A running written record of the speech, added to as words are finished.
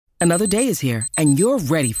Another day is here, and you're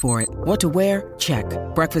ready for it. What to wear? Check.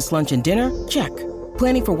 Breakfast, lunch, and dinner? Check.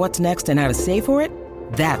 Planning for what's next and how to save for it?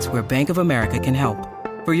 That's where Bank of America can help.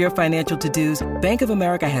 For your financial to-dos, Bank of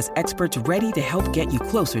America has experts ready to help get you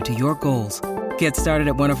closer to your goals. Get started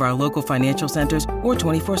at one of our local financial centers or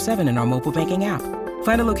 24/7 in our mobile banking app.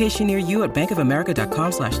 Find a location near you at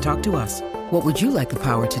bankofamerica.com/talktous. What would you like the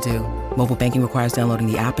power to do? Mobile banking requires downloading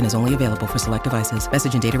the app and is only available for select devices.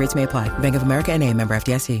 Message and data rates may apply. Bank of America N.A., member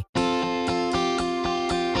FDIC.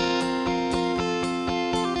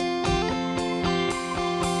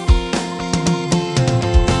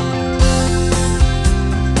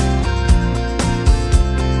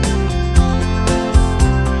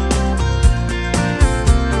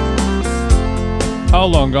 How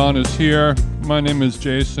Long Gone is here. My name is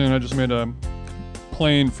Jason. I just made a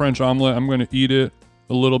plain French omelet. I'm going to eat it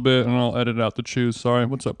a little bit and I'll edit out the chews. Sorry.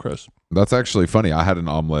 What's up, Chris? That's actually funny. I had an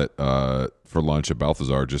omelet for lunch at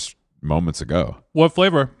Balthazar just moments ago. What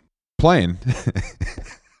flavor? Plain.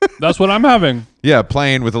 That's what I'm having. Yeah,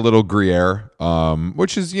 plain with a little Gruyere,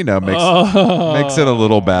 which is, makes it a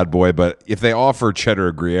little bad boy. But if they offer cheddar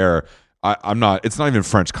or Gruyere, I'm not. It's not even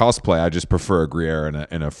French cosplay. I just prefer a Gruyere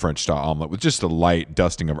in a French style omelet with just a light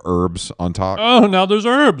dusting of herbs on top. Oh, now there's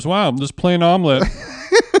herbs. Wow, this plain omelet.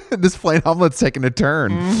 This plain omelet's taking a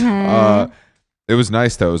turn. Mm-hmm. It was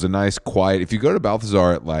nice though. It was a nice quiet. If you go to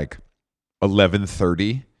Balthazar at like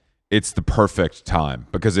 11:30, it's the perfect time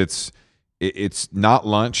because it's not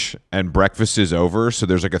lunch and breakfast is over. So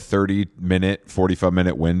there's like a 30-minute,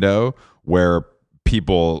 45-minute window where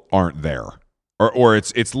people aren't there. Or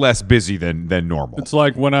it's less busy than normal. It's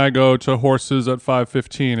like when I go to Horses at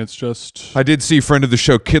 5:15. It's just. I did see friend of the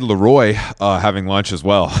show Kid Leroy having lunch as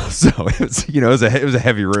well. So it was a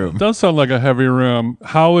heavy room. It does sound like a heavy room.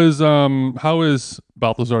 How is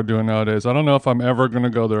Balthazar doing nowadays? I don't know if I'm ever gonna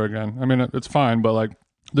go there again. I mean, it's fine, but like,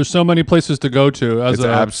 there's so many places to go to. It's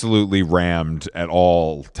absolutely rammed at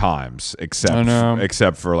all times,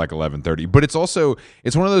 except for like 11:30. But it's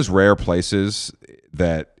one of those rare places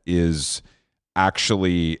that is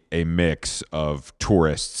actually a mix of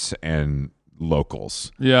tourists and locals.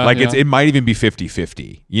 Yeah. Like it might even be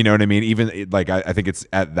 50-50. You know what I mean? Even I think it's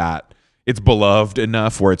at that, it's beloved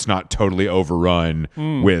enough where it's not totally overrun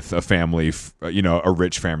with a family, a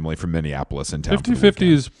rich family from Minneapolis in town.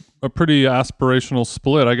 50-50 is a pretty aspirational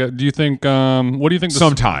split. Do you think, what do you think the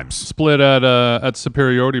sometimes split at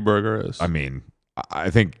Superiority Burger is? I mean, I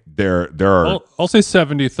think there are. I'll say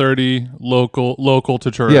 70-30 local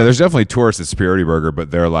to tourists. Yeah, there's definitely tourists at Superiority Burger,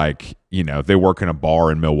 but they're like, they work in a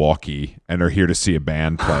bar in Milwaukee and are here to see a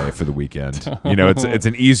band play for the weekend. It's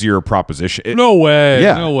an easier proposition. No way.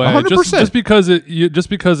 Yeah, no way. 100%. Just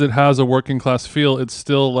because it has a working class feel, it's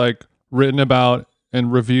still like written about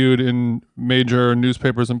and reviewed in major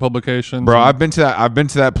newspapers and publications. Bro, I've been to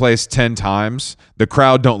that place 10 times. The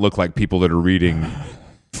crowd don't look like people that are reading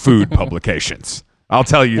food publications. I'll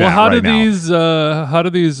tell you that right now. How do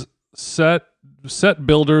these set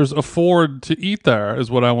builders afford to eat there is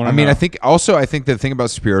what I want to know. I think the thing about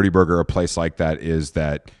Superiority Burger, a place like that, is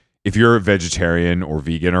that if you're a vegetarian or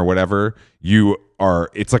vegan or whatever,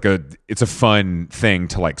 it's a fun thing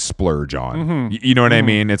to like splurge on. Mm-hmm. You know what I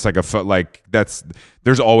mean? It's like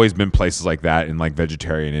there's always been places like that in like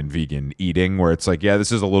vegetarian and vegan eating where it's like, yeah,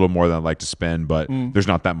 this is a little more than I'd like to spend, but there's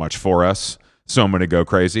not that much for us. So I'm going to go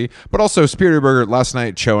crazy. But also Superior Burger, last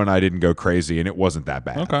night, Cho and I didn't go crazy and it wasn't that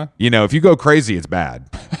bad. Okay. If you go crazy, it's bad.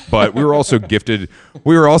 But we were also gifted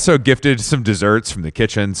some desserts from the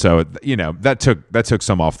kitchen. So, that took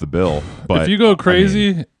some off the bill. But if you go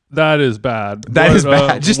crazy, that is bad. That is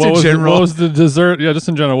bad. Just in general. What was the dessert? Yeah, just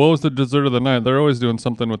in general. What was the dessert of the night? They're always doing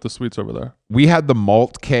something with the sweets over there. We had the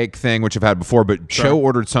malt cake thing, which I've had before, but Sure. Cho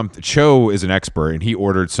ordered something. Cho is an expert and he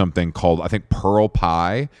ordered something called, I think, pearl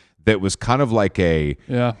pie. That was kind of like a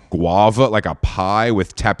guava, like a pie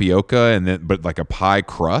with tapioca, but like a pie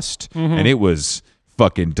crust, and it was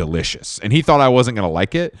fucking delicious. And he thought I wasn't gonna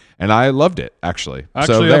like it, and I loved it actually. I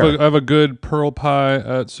have a good pearl pie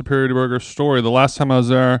at Superiority Burger story. The last time I was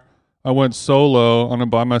there, I went solo on a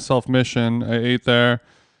by myself mission. I ate there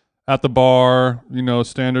at the bar,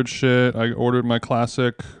 standard shit. I ordered my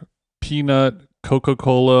classic peanut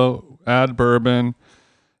Coca-Cola, add bourbon.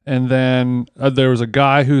 And then there was a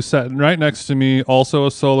guy who sat right next to me, also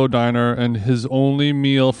a solo diner, and his only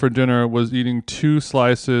meal for dinner was eating 2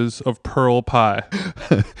 slices of pearl pie.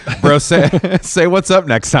 Bro, say what's up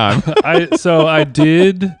next time. I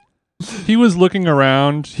did. He was looking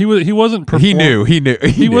around. He wasn't. He knew.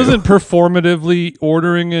 He wasn't performatively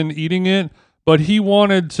ordering and eating it, but he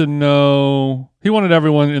wanted to know. He wanted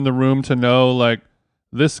everyone in the room to know, like,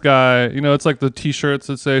 this guy, it's like the t-shirts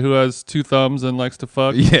that say who has two thumbs and likes to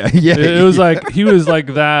fuck. Yeah. It was like, he was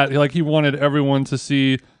like that. Like he wanted everyone to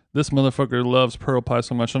see this motherfucker loves pearl pie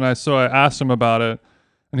so much. And I asked him about it.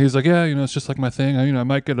 And he's like, yeah, it's just like my thing. I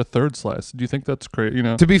might get a third slice. Do you think that's great?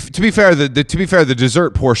 To be fair, the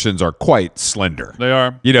dessert portions are quite slender. They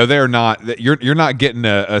are. They're not. You're not getting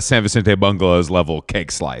a San Vicente Bungalows level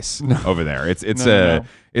cake slice over there. It's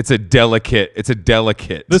a delicate. It's a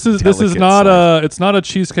delicate. This is not slice. it's not a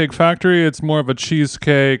cheesecake factory. It's more of a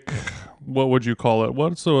cheesecake. What would you call it?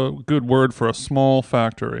 What's a good word for a small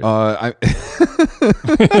factory?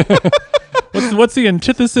 What's the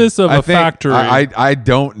antithesis of a factory? I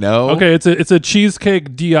don't know. Okay, it's a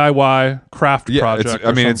cheesecake DIY craft project.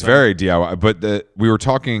 It's very DIY. But we were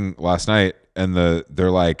talking last night, and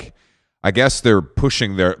they're like, I guess they're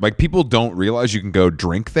pushing their, like, people don't realize you can go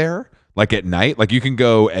drink there. Like at night, like you can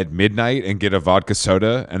go at midnight and get a vodka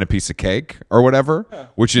soda and a piece of cake or whatever,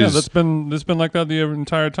 which is that's been like that the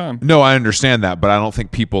entire time. No, I understand that, but I don't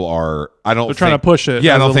think people are. They're trying to push it.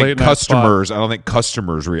 Yeah, I don't think customers.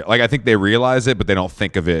 I think they realize it, but they don't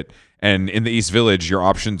think of it. And in the East Village, your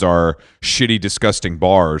options are shitty, disgusting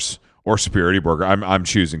bars or Superiority Burger. I'm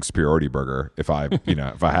choosing Superiority Burger if I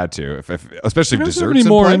had to. If especially if desserts. Any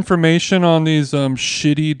more information on these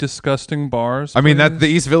shitty, disgusting bars? I mean, that the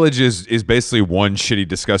East Village is basically one shitty,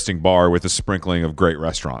 disgusting bar with a sprinkling of great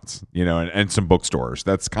restaurants, and some bookstores.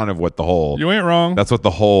 That's kind of what the whole. You ain't wrong. That's what the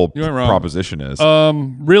whole proposition is.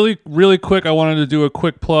 Really, really quick. I wanted to do a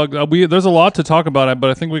quick plug. There's a lot to talk about it, but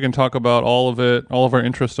I think we can talk about all of it, all of our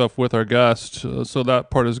intro stuff with our guest. So that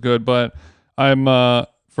part is good. But I'm.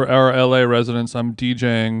 For our LA residents, I'm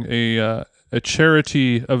DJing a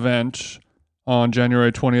charity event on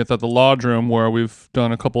January 20th at the Lodge Room, where we've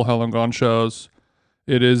done a couple Hell and Gone shows.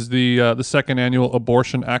 It is the second annual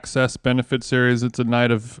Abortion Access Benefit Series. It's a night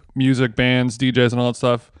of music, bands, DJs, and all that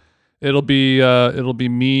stuff. It'll be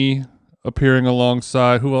me appearing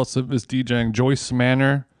alongside, who else is DJing? Joyce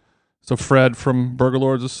Manor. So Fred from Burger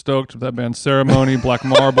Lords is stoked. That band Ceremony, Black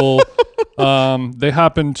Marble. They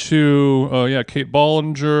happen to Kate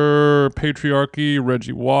Bollinger, Patriarchy,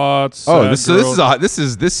 Reggie Watts. Oh, this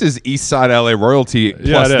is East Side LA royalty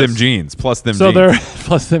plus them jeans. So they're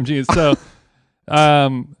plus them jeans. So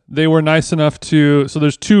they were nice enough to. So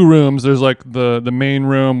there's two rooms. There's like the main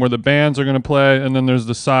room where the bands are going to play, and then there's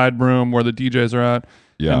the side room where the DJs are at.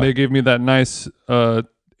 Yeah. And they gave me that nice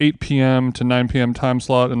 8 p.m. to 9 p.m. time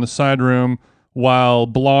slot in the side room, while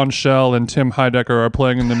Blonde Shell and Tim Heidecker are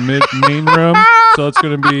playing in the main room. So it's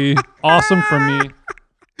going to be awesome for me.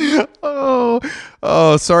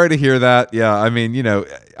 Oh, sorry to hear that. Yeah, I mean,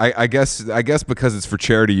 I guess because it's for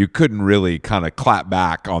charity, you couldn't really kind of clap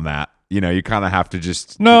back on that. You kind of have to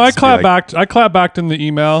just. No, I clap back. I clap back in the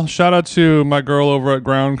email. Shout out to my girl over at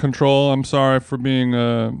Ground Control. I'm sorry for being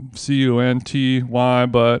CUNTY,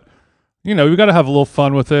 but. We got to have a little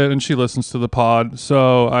fun with it, and she listens to the pod.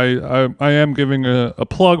 So I am giving a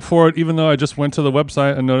plug for it, even though I just went to the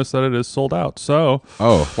website and noticed that it is sold out. So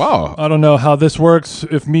oh wow, I don't know how this works.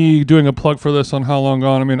 If me doing a plug for this on How Long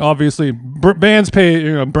Gone, I mean, obviously brands pay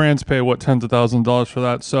what tens of thousands of dollars for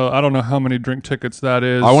that. So I don't know how many drink tickets that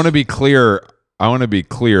is. I want to be clear.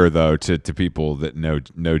 Though to people that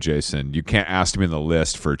know Jason, you can't ask me in the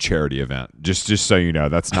list for a charity event. Just so you know,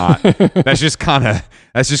 that's just kind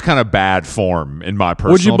of bad form in my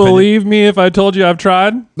personal. Would you opinion. believe me if I told you I've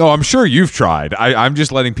tried? No, I'm sure you've tried. I'm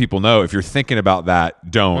just letting people know, if you're thinking about that,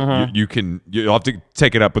 don't. You'll have to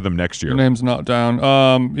take it up with them next year. Your name's not down.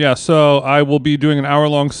 So I will be doing an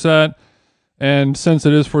hour-long set. And since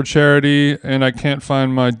it is for charity and I can't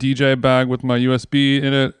find my DJ bag with my USB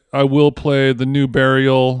in it, I will play the new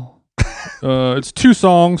Burial. It's 2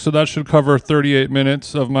 songs, so that should cover 38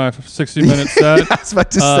 minutes of my 60-minute set. I was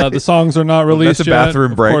about to say. The songs are not released That's a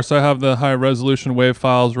bathroom yet. break. Of course, I have the high-resolution WAV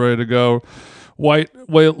files ready to go. White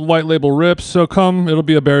label rips. So come, it'll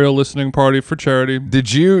be a Burial listening party for charity.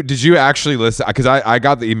 Did you actually listen? Because I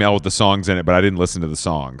got the email with the songs in it, but I didn't listen to the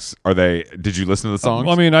songs. Did you listen to the songs?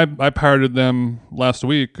 I mean, I pirated them last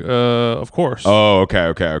week, of course. Oh,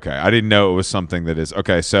 okay. I didn't know it was something that is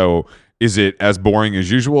okay. So is it as boring as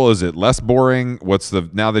usual? Is it less boring?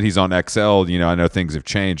 Now that he's on XL? I know things have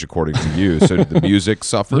changed according to you. So did the music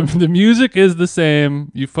suffer? The music is the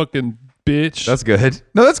same. You fucking bitch. That's good.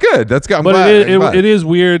 No, that's good. That's good. I'm but glad. It is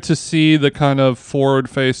weird to see the kind of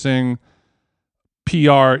forward-facing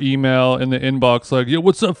PR email in the inbox, like, "Yo,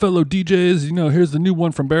 what's up, fellow DJs? Here's the new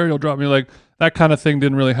one from Burial. Drop me." Like, that kind of thing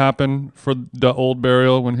didn't really happen for the old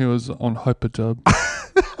Burial when he was on Hyperdub.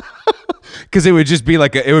 Because it would just be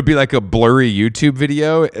like a blurry YouTube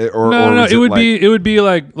video, or no. It would be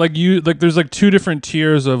like there's like 2 different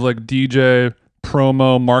tiers of like DJ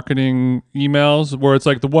promo marketing emails, where it's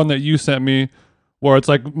like the one that you sent me, where it's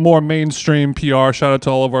like more mainstream PR. Shout out to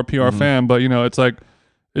all of our PR fan, but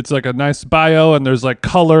it's like a nice bio, and there's like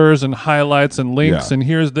colors and highlights and links, and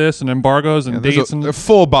here's this and embargoes and dates and a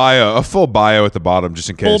full bio at the bottom, just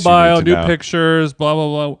in case. Full bio, you need to new know. pictures, blah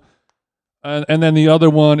blah blah. And then the other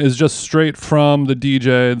one is just straight from the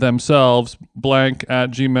DJ themselves,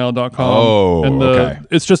 blank@gmail.com. Oh, and okay.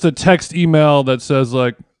 It's just a text email that says,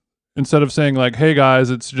 like, instead of saying like, hey guys,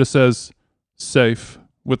 it just says safe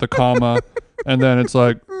with a comma. And then it's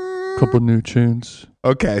like, couple new tunes.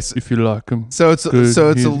 Okay. If you like them. So it's a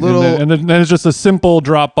little. And then it's just a simple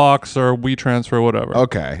Dropbox or WeTransfer, whatever.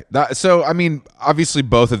 Okay. So, I mean, obviously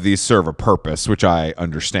both of these serve a purpose, which I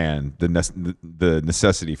understand the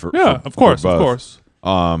necessity for. Yeah, for, of course, for of course.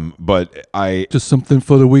 But just something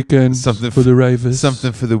for the weekend, something for the ravers,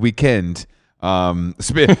 something for the weekend.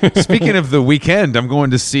 Speaking of the weekend, I'm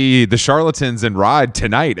going to see the Charlatans and Ride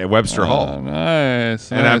tonight at Webster Hall.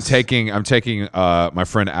 Nice. And I'm taking my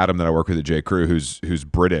friend Adam that I work with at J. Crew, who's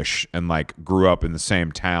British and like grew up in the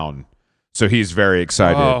same town, so he's very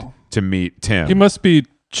excited to meet Tim. He must be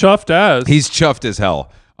chuffed as. He's chuffed as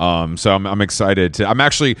hell. So I'm excited to. I'm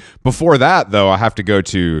actually, before that though, I have to go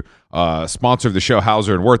to sponsor of the show,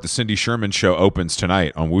 Hauser and Wirth. The Cindy Sherman show opens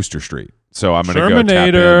tonight on Wooster Street. So I'm going to go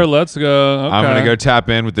tap in. Let's go. Okay. I'm going to go tap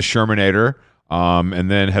in with the Shermanator, and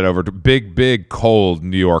then head over to big, cold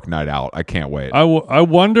New York night out. I can't wait. I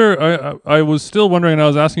wonder, I was still wondering, and I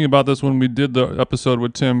was asking about this when we did the episode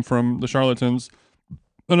with Tim from the Charlatans,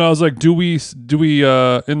 and I was like, do we in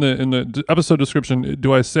the episode description,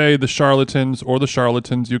 do I say the Charlatans or the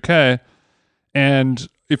Charlatans UK? And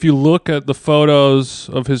if you look at the photos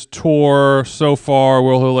of his tour so far,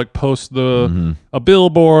 where he'll like post a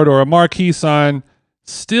billboard or a marquee sign,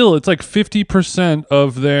 still it's like 50%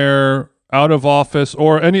 of their out of office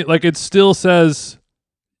or any, like, it still says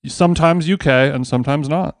sometimes UK and sometimes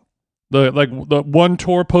not. The one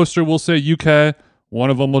tour poster will say UK, one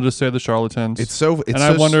of them will just say the Charlatans.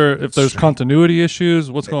 I wonder if there's continuity issues.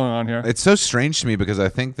 What's going on here? It's so strange to me because I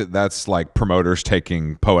think that's like promoters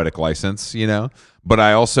taking poetic license, But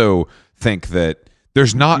I also think that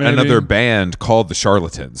there's not another band called the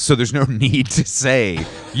Charlatans, so there's no need to say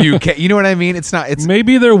UK. You know what I mean? It's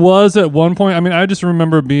maybe there was at one point. I mean, I just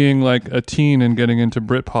remember being like a teen and getting into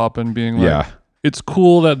Britpop and being like, it's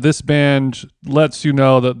cool that this band lets you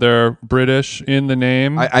know that they're British in the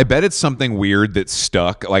name. I bet it's something weird that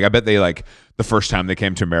stuck. Like, I bet they, like, the first time they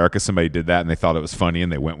came to America, somebody did that and they thought it was funny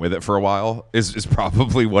and they went with it for a while is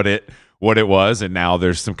probably what it was. And now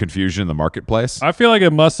there's some confusion in the marketplace. I feel like it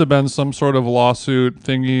must have been some sort of lawsuit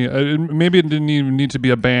thingy. Maybe it didn't even need to be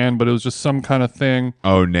a band, but it was just some kind of thing.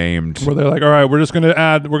 Oh, named. Where they're like, all right, we're going to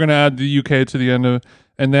add the UK to the end of.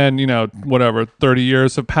 And then, 30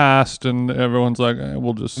 years have passed, and everyone's like,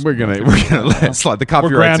 we're gonna let it slide. The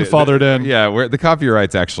copyright, we're grandfathered in. Yeah, the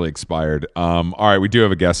copyright's actually expired. All right, we do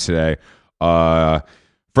have a guest today.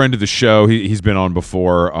 Friend of the show. He's been on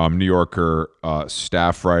before. New Yorker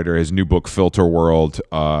staff writer. His new book, Filter World,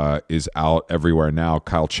 is out everywhere now.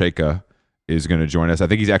 Kyle Chayka is going to join us. I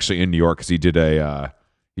think he's actually in New York because he did a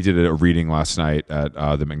reading last night at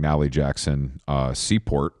the McNally Jackson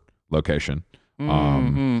Seaport location.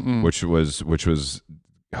 Which was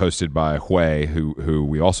hosted by Hui, who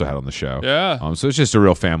we also had on the show. Yeah. So it's just a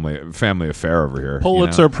real family affair over here.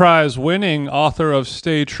 Pulitzer Prize winning author of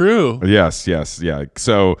Stay True. Yes, yeah.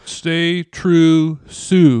 So Stay True,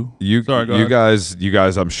 Sue. You guys,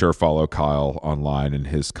 I'm sure follow Kyle online and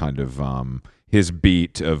his kind of his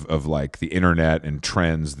beat of like the internet and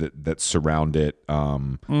trends that surround it.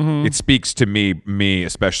 It speaks to me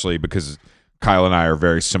especially because Kyle and I are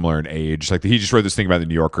very similar in age. Like, he just wrote this thing about the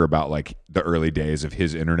New Yorker about like the early days of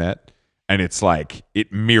his internet, and it's like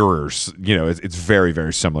it mirrors. It's very,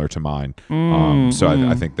 very similar to mine. So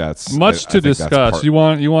I think that's much to discuss. You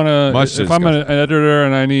want to? If I'm an editor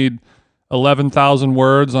and I need 11,000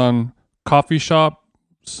 words on coffee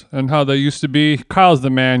shops and how they used to be, Kyle's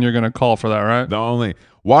the man you're going to call for that, right?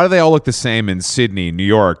 Why do they all look the same in Sydney, New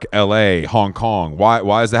York, L.A., Hong Kong?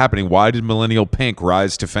 Why is that happening? Why did Millennial Pink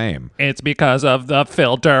rise to fame? It's because of the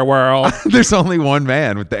filter world. There's only one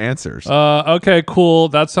man with the answers. Okay, cool.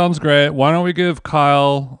 That sounds great. Why don't we give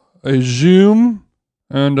Kyle a Zoom,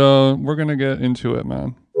 and we're going to get into it,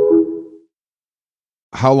 man.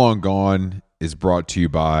 How Long Gone is brought to you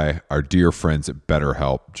by our dear friends at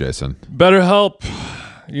BetterHelp, Jason. BetterHelp.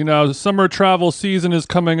 Summer travel season is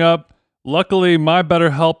coming up. Luckily, my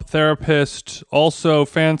BetterHelp therapist also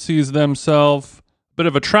fancies themselves a bit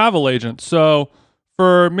of a travel agent. So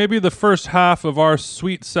for maybe the first half of our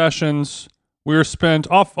sweet sessions, we were spent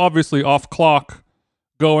obviously off clock,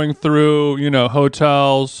 going through,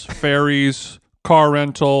 hotels, ferries, car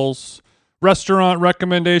rentals, restaurant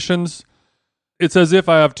recommendations. It's as if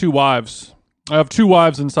I have two wives. I have two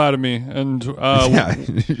wives inside of me. And yeah,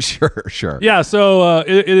 sure. Yeah, so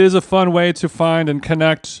it is a fun way to find and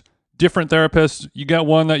connect different therapists. You get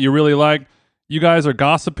one that you really like. You guys are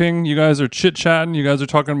gossiping. You guys are chit-chatting. You guys are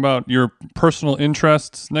talking about your personal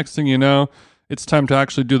interests. Next thing you know, it's time to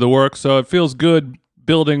actually do the work. So it feels good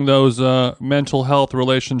building those mental health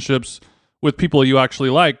relationships with people you actually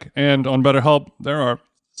like. And on BetterHelp, there are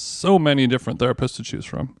so many different therapists to choose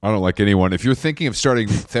from. I don't like anyone. If you're thinking of starting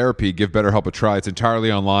therapy, give BetterHelp a try. It's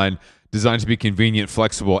entirely online, designed to be convenient,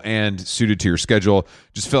 flexible, and suited to your schedule.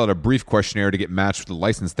 Just fill out a brief questionnaire to get matched with a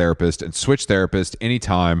licensed therapist and switch therapist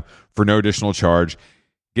anytime for no additional charge.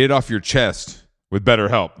 Get it off your chest with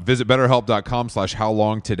BetterHelp. Visit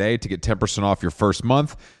BetterHelp.com/howlong today to get 10% off your first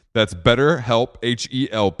month. That's BetterHelp,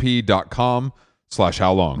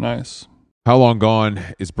 HELP.com/howlong. Nice. How Long Gone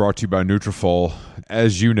is brought to you by Nutrafol.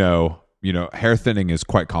 As you know, hair thinning is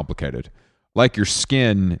quite complicated. Like your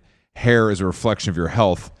skin, hair is a reflection of your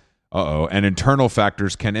health. And internal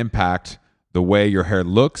factors can impact the way your hair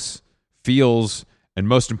looks, feels, and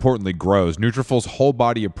most importantly, grows. Nutrafol's whole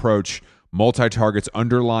body approach multi-targets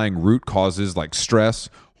underlying root causes like stress,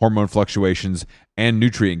 hormone fluctuations, and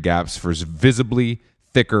nutrient gaps for visibly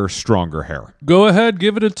thicker, stronger hair. Go ahead,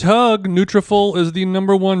 give it a tug. Nutrafol is the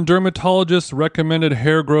 #1 dermatologist recommended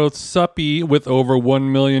hair growth suppy with over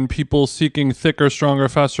 1 million people seeking thicker, stronger,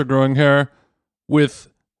 faster growing hair with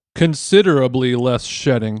considerably less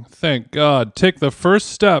shedding. Thank God. Take the first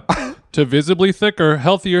step to visibly thicker,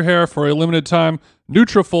 healthier hair for a limited time.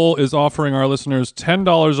 Nutrafol is offering our listeners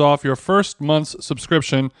 $10 off your first month's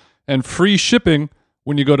subscription and free shipping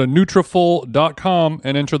when you go to Nutrafol.com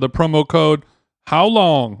and enter the promo code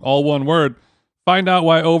HOWLONG, all one word. Find out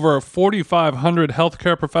why over 4,500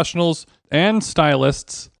 healthcare professionals and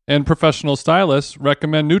stylists and professional stylists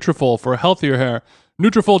recommend Nutrafol for healthier hair.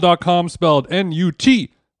 Nutrafol.com, spelled Nutrafol.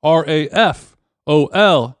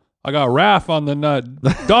 I got RAF on the nut.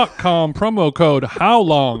 .com, promo code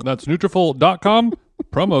HOWLONG. That's Nutrafol.com,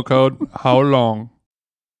 promo code HOWLONG.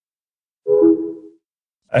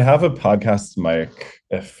 I have a podcast mic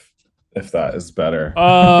if that is better.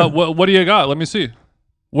 What do you got? Let me see.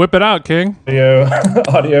 Whip it out, King.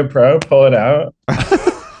 Audio Pro, pull it out.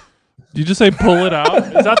 Did you just say pull it out?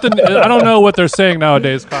 Is that I don't know what they're saying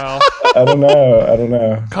nowadays, Kyle. I don't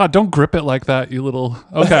know. God, don't grip it like that, you little.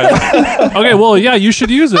 Okay. Okay, well, yeah, you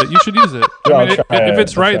should use it. If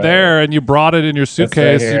it's right there and you brought it in your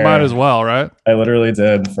suitcase, you might as well, right? I literally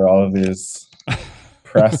did for all of these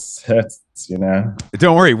press hits.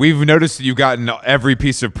 Don't worry, we've noticed that you've gotten every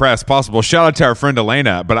piece of press possible. Shout out to our friend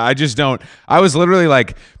Elena, but I just don't. I was literally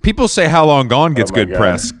like, people say How Long Gone gets good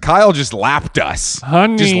press. Kyle just lapped us.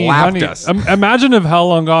 Honey. Imagine if How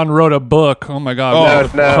Long Gone wrote a book. Oh my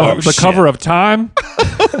God. The cover of Time.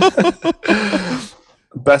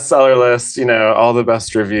 Bestseller list, all the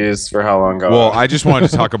best reviews for How Long Gone. Well, I just wanted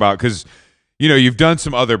to talk about, because you've done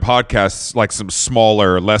some other podcasts, like some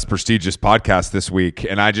smaller, less prestigious podcasts this week,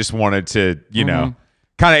 and I just wanted to,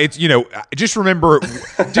 just remember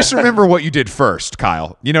what you did first,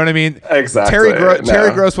 Kyle. You know what I mean? Exactly.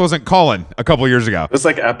 Terry Gross wasn't calling a couple years ago. It was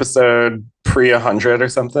like episode pre-100 or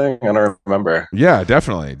something. I don't remember. Yeah,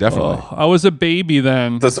 definitely. Oh, I was a baby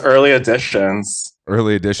then. Those early editions. So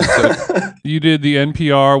you did the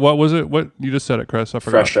NPR. What was it? What you just said it, Chris? I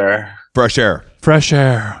forgot. Fresh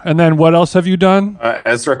air. And then what else have you done?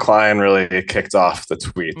 Ezra Klein really kicked off the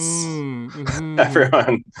tweets.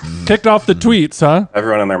 Everyone kicked off the tweets, huh?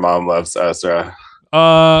 Everyone and their mom loves Ezra.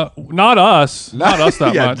 Not us. Not us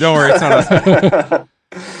that much. Don't worry, it's not us.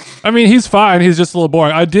 I mean, he's fine. He's just a little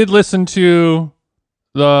boring. I did listen to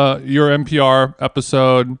your NPR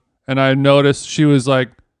episode, and I noticed she was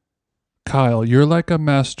like, Kyle, you're like a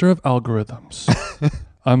master of algorithms.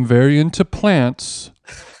 I'm very into plants,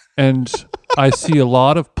 and I see a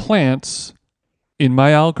lot of plants in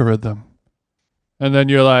my algorithm. And then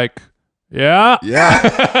you're like, yeah.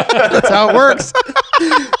 That's how it works.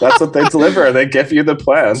 That's what they deliver. They give you the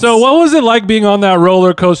plants. So what was it like being on that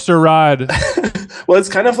roller coaster ride? Well, it's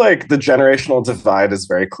kind of like the generational divide is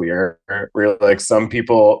very clear. Where like some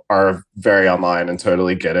people are very online and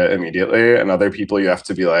totally get it immediately, and other people you have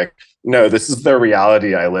to be like, no, this is the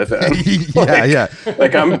reality I live in.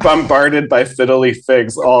 Like I'm bombarded by fiddly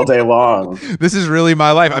figs all day long. This is really my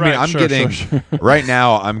life. I mean, I'm sure. right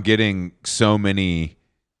now, I'm getting so many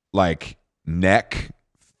like neck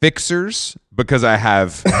fixers because I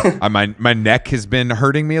have my neck has been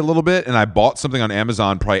hurting me a little bit, and I bought something on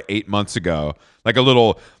Amazon probably 8 months ago. like a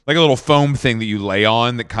little foam thing that you lay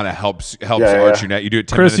on that kind of helps arch your neck. You do it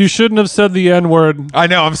 10 Chris, minutes. you shouldn't have said the N-word. I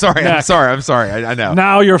know. I'm sorry. Neck. I'm sorry. I know.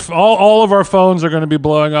 Now all of our phones are going to be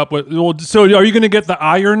blowing up with. Well, so are you going to get the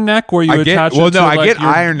iron neck where you attach? I get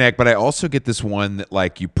iron neck, but I also get this one that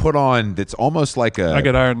like you put on. That's almost like a. I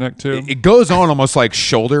get iron neck too. It goes on almost like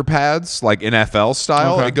shoulder pads, like NFL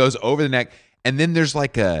style. Okay. It goes over the neck, and then there's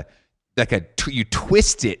you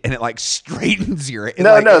twist it and it like straightens your.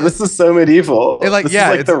 No, this is so medieval. This is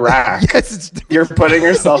like the rack. Yes, you're putting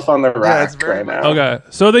yourself on the rack right now. Okay,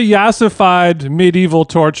 so the yassified medieval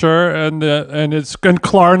torture and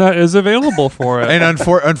Klarna is available for it. And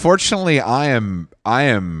unfortunately, I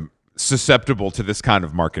am susceptible to this kind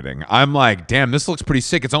of marketing. I'm like, damn, this looks pretty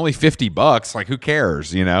sick. It's only $50. Like, who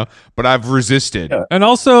cares, But I've resisted. Yeah. And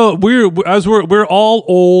also, we're all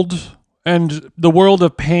old. And the world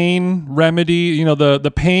of pain remedy,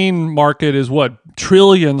 the pain market is what?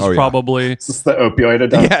 Trillions, probably. Is this the opioid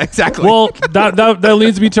addiction? Yeah, exactly. Well, that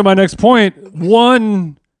leads me to my next point.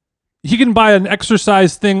 One, he can buy an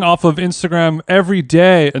exercise thing off of Instagram every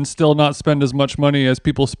day and still not spend as much money as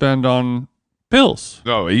people spend on pills.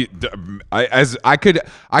 No, I So could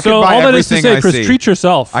buy all that is to everything say, I Chris, see. treat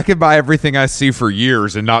yourself. I could buy everything I see for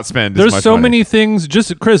years and not spend as There's much so money. many things.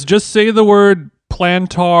 Chris, just say the word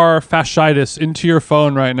plantar fasciitis into your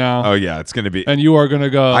phone right now. Oh yeah, it's gonna be. And you are gonna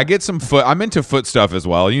go. I get some foot. I'm into foot stuff as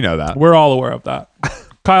well. You know that. We're all aware of that.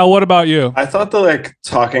 Kyle, what about you? I thought the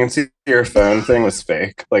talking to your phone thing was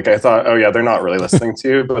fake. Like I thought, oh yeah, they're not really listening to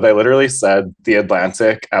you. But I literally said The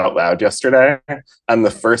Atlantic out loud yesterday, and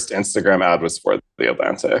the first Instagram ad was for The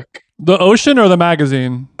Atlantic. The ocean or the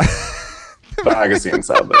magazine? The magazine,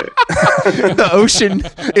 sadly. The ocean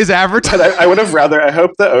is advertising. I would have rather. I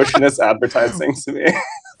hope the ocean is advertising to me.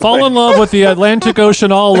 Fall in love with the Atlantic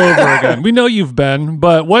Ocean all over again. We know you've been,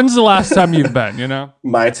 but when's the last time you've been?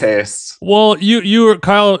 My taste. Well, you were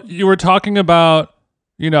Kyle. You were talking about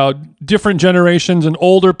different generations and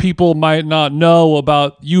older people might not know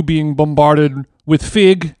about you being bombarded with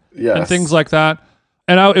fig and things like that.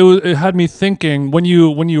 And it had me thinking when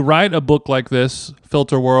you write a book like this,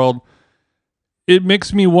 Filter World. It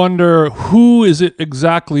makes me wonder who is it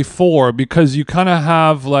exactly for, because you kind of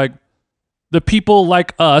have like the people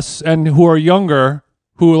like us and who are younger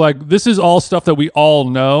who are like, this is all stuff that we all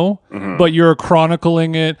know, but you're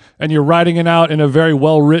chronicling it and you're writing it out in a very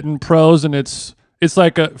well-written prose. And it's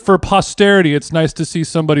like for posterity, it's nice to see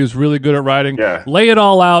somebody who's really good at writing, lay it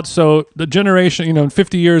all out. So the generation, in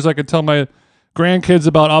 50 years, I could tell my grandkids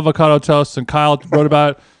about avocado toast and Kyle wrote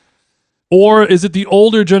about it. Or is it the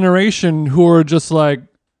older generation who are just like,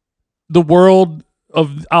 the world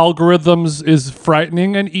of algorithms is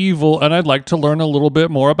frightening and evil, and I'd like to learn a little bit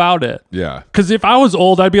more about it? Yeah. Because if I was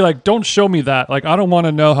old, I'd be like, don't show me that. Like, I don't want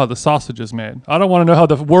to know how the sausage is made. I don't want to know how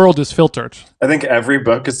the world is filtered. I think every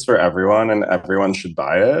book is for everyone, and everyone should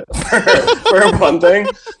buy it for one thing.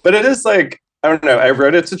 But it is like, I don't know. I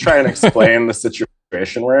wrote it to try and explain the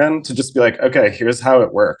situation we're in, to just be like, okay, here's how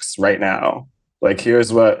it works right now. Like, here's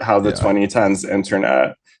how the 2010s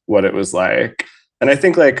internet, what it was like. And I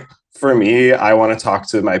think, like, for me, I want to talk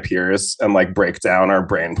to my peers and, like, break down our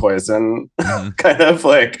brain poison, kind of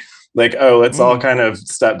like, oh, let's all kind of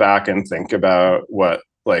step back and think about what,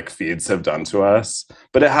 like, feeds have done to us.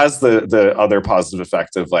 But it has the other positive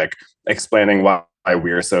effect of, like, explaining why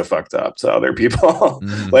we're so fucked up to other people,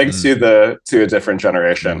 like to a different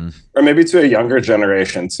generation, or maybe to a younger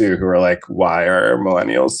generation too, who are like, why are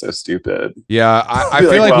millennials so stupid? Yeah, I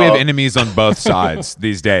feel like we have enemies on both sides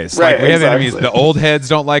these days. Right, like we have exactly. enemies. The old heads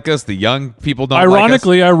don't like us. The young people don't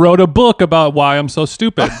Ironically, like us. I wrote a book about why I'm so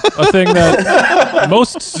stupid, a thing that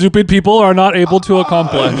most stupid people are not able to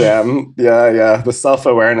accomplish. Damn. Yeah. The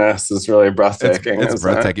self-awareness is really breathtaking. It's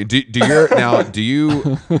breathtaking. Do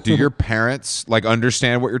your parents like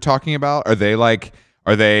understand what you're talking about? Are they like,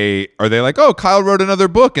 oh, Kyle wrote another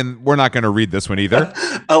book and we're not going to read this one either?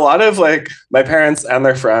 A lot of like my parents and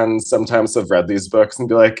their friends sometimes have read these books and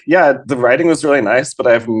be like, yeah, the writing was really nice, but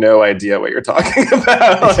I have no idea what you're talking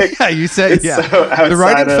about. Like, yeah, you said, so the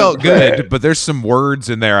writing felt good, right. but there's some words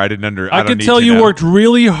in there I didn't I could tell you worked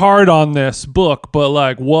really hard on this book, but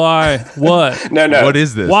like, why? What? No. What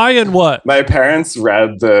is this? Why and what? My parents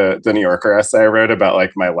read the New Yorker essay I wrote about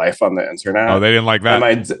like my life on the internet. Oh, they didn't like that.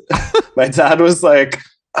 And my dad was like,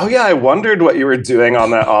 oh yeah, I wondered what you were doing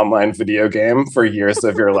on that online video game for years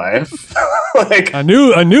of your life. Like I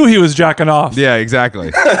knew he was jacking off. Yeah,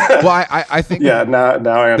 exactly. Well, I think now I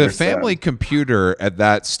understand. The family computer at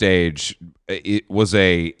that stage, it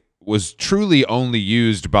was truly only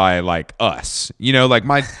used by like us.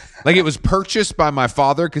 Like it was purchased by my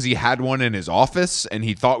father because he had one in his office and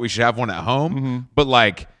he thought we should have one at home. But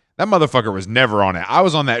like That motherfucker was never on it. I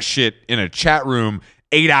was on that shit in a chat room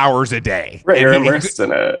 8 hours a day. Right, And you're immersed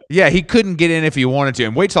in it. Yeah, he couldn't get in if he wanted to.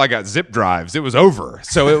 And wait till I got zip drives. It was over.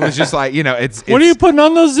 So it was just like, it's What are you putting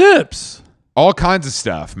on those zips? all kinds of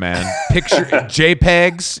stuff, man. Picture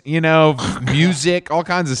JPEGs, music, all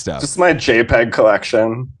kinds of stuff. Just my JPEG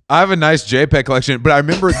collection. I have a nice JPEG collection, but I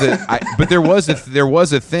remember that. But there was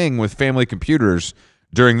a thing with family computers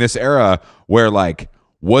during this era where, like,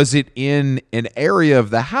 was it in an area of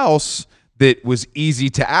the house that was easy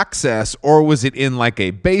to access, or was it in like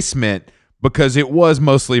a basement? Because it was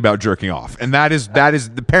mostly about jerking off, and that is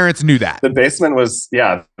the parents knew that. The basement was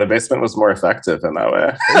more effective in that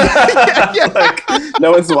way. Yeah. Like,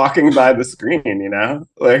 no one's walking by the screen,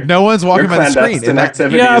 like No one's walking by the screen. And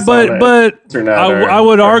activities Yeah, but I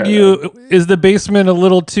would argue, is the basement a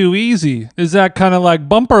little too easy? Is that kind of like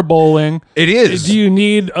bumper bowling? It is. Do you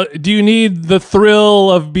need the thrill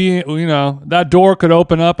of being, that door could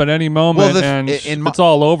open up at any moment and it's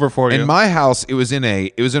all over for you? In my house, it was in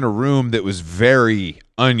a room that was very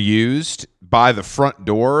unused by the front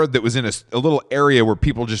door, that was in a little area where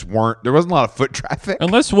people just there wasn't a lot of foot traffic.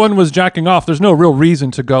 Unless one was jacking off, there's no real reason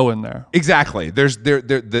to go in there. Exactly. There's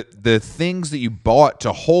the things that you bought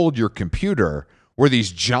to hold your computer were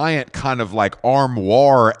these giant kind of like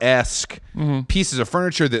armoire-esque pieces of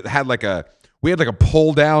furniture that had we had a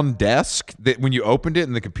pull down desk that when you opened it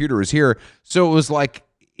and the computer was here. So it was like,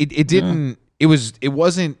 it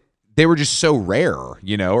wasn't, they were just so rare,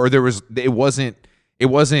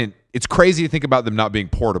 it's crazy to think about them not being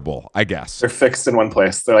portable, I guess. They're fixed in one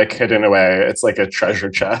place. They're like hidden away. It's like a treasure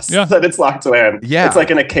chest that it's locked away in. Yeah. It's like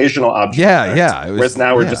an occasional object. Yeah. Whereas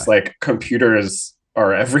now we're just like, computers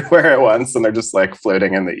are everywhere at once and they're just like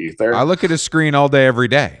floating in the ether. I look at a screen all day, every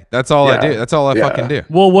day. That's all I do. That's all I fucking do.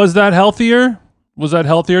 Well, was that healthier? Was that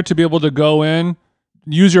healthier to be able to go in,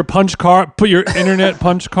 use your punch card, put your internet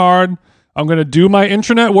punch card? I'm going to do my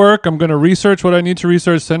intranet work. I'm going to research what I need to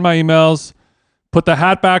research, send my emails, put the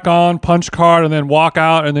hat back on, punch card, and then walk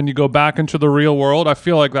out, and then you go back into the real world. I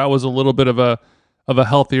feel like that was a little bit of a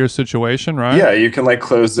healthier situation, right? Yeah, you can like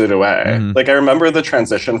close it away. Mm-hmm. Like I remember the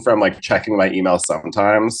transition from like checking my email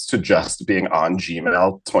sometimes to just being on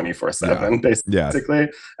Gmail 24/7, basically. Yeah.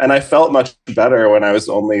 And I felt much better when I was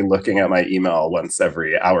only looking at my email once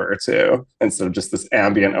every hour or two instead of just this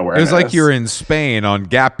ambient awareness. It was like you were in Spain on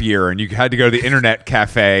gap year and you had to go to the internet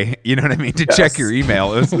cafe, you know what I mean, to check your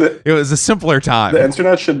email. It was a simpler time. The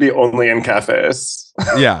internet should be only in cafes.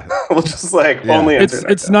 Yeah. We'll just like only internet.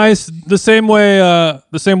 It's nice the same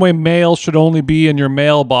way mail should only be in your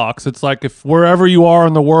mailbox. It's like if wherever you are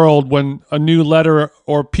in the world, when a new letter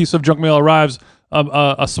or piece of junk mail arrives,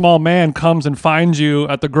 a small man comes and finds you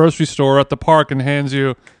at the grocery store, at the park, and hands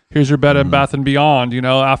you, here's your Bed and Bath and Beyond,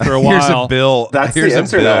 after a while. Here's a bill. That's Here's the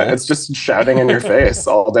internet. It's just shouting in your face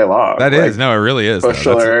all day long. That is. No, it really is. Push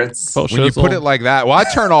alerts. When you put it like that, well, I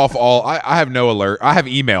turn off I have no alert. I have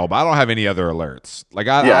email, but I don't have any other alerts. Like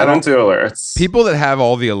I don't do alerts. People that have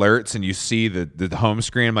all the alerts and you see the home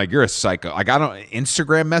screen, I'm like, you're a psycho. Like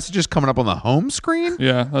Instagram messages coming up on the home screen?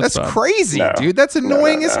 Yeah, that's crazy, dude. That's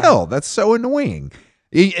annoying as hell. That's so annoying.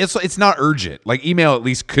 It's not urgent. Like email at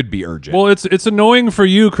least could be urgent. Well, it's annoying for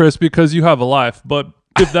you, Chris, because you have a life. But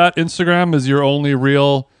if that Instagram is your only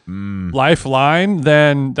real lifeline,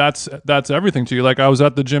 then that's everything to you. Like I was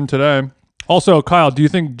at the gym today. Also, Kyle, do you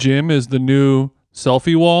think gym is the new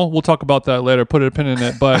selfie wall? We'll talk about that later. Put a pin in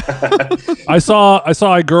it. But I saw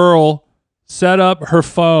a girl set up her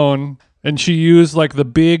phone and she used like the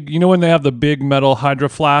big, when they have the big metal hydro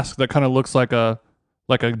flask that kind of looks like a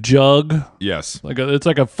jug. Yes. It's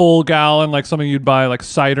like a full gallon, like something you'd buy like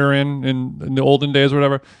cider in the olden days or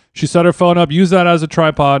whatever. She set her phone up, used that as a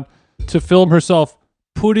tripod to film herself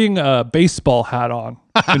putting a baseball hat on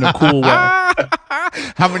in a cool way.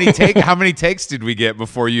 How many takes did we get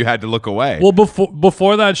before you had to look away? Well,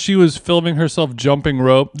 before that, she was filming herself jumping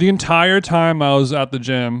rope. The entire time I was at the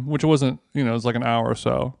gym, which wasn't, it was like an hour or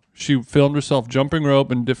so, she filmed herself jumping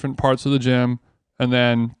rope in different parts of the gym and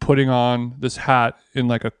then putting on this hat in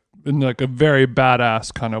like a very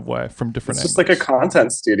badass kind of way from different angles. It's just like a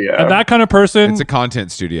content studio. And that kind of person... It's a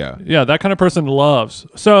content studio. Yeah, that kind of person loves.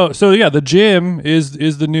 So yeah, the gym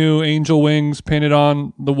is the new angel wings painted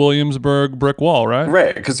on the Williamsburg brick wall, right?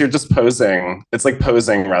 Right, because you're just posing. It's like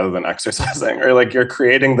posing rather than exercising. Or like you're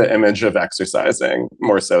creating the image of exercising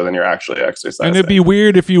more so than you're actually exercising. And it'd be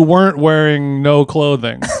weird if you weren't wearing no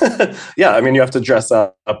clothing. Yeah, I mean, you have to dress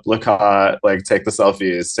up, look hot, like take the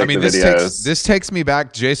selfies, take the videos. This takes me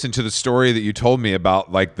back, Jason, to the story that you told me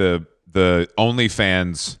about like the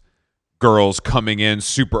OnlyFans girls coming in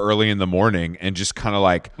super early in the morning and just kind of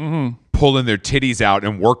like pulling their titties out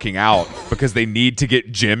and working out because they need to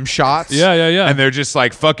get gym shots. Yeah. And they're just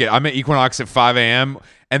like, fuck it, I'm at Equinox at 5 a.m.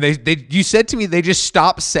 And you said to me they just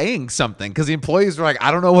stopped saying something because the employees were like,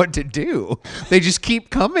 I don't know what to do. They just keep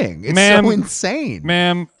coming. It's so insane.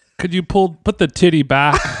 Ma'am, could you put the titty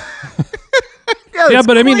back? Yeah,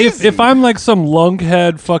 but crazy. I mean, if I'm like some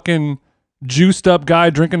lunkhead fucking juiced up guy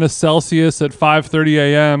drinking a Celsius at 5:30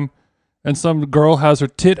 a.m. and some girl has her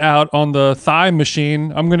tit out on the thigh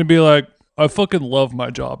machine, I'm gonna be like, I fucking love my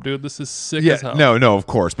job, dude. This is sick as hell. No, of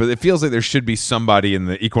course. But it feels like there should be somebody in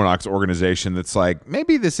the Equinox organization that's like,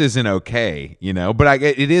 maybe this isn't okay, you know? But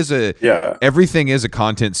it is everything is a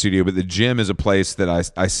content studio, but the gym is a place that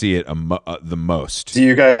I see it the most. Do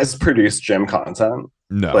you guys produce gym content?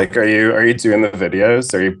 No. Like, are you doing the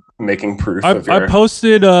videos? Are you making proof of your... I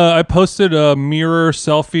posted a mirror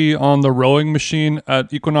selfie on the rowing machine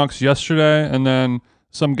at Equinox yesterday, and then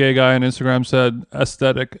some gay guy on Instagram said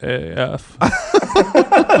aesthetic AF.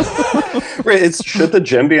 Right. Should the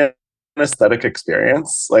gym be an aesthetic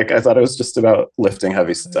experience? Like, I thought it was just about lifting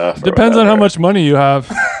heavy stuff. Depends on how much money you have.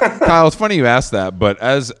 Kyle, it's funny you asked that, but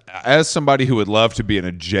as somebody who would love to be in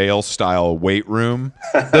a jail style weight room,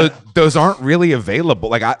 those aren't really available.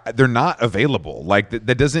 Like they're not available. Like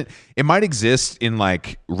that doesn't. It might exist in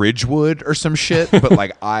like Ridgewood or some shit, but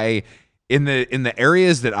like in the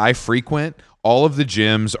areas that I frequent, all of the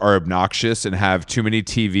gyms are obnoxious and have too many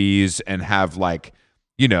TVs and have like,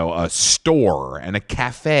 you know, a store and a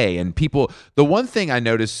cafe and people. The one thing I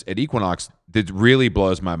notice at Equinox that really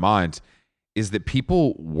blows my mind is that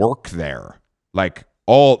people work there. Like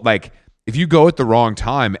if you go at the wrong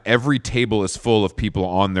time, every table is full of people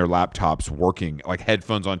on their laptops working, like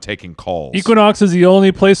headphones on, taking calls. Equinox is the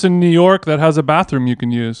only place in New York that has a bathroom you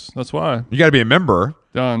can use. That's why. You got to be a member.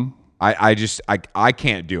 Done. I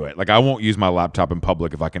can't do it. Like I won't use my laptop in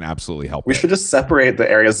public if I can absolutely help it. We should just separate the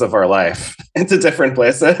areas of our life into different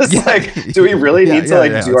places. Yeah. Like, do we really need to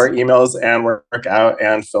do our emails and work out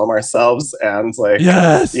and film ourselves and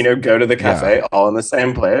go to the cafe all in the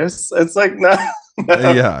same place? It's like, no.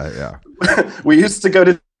 Yeah. We used to go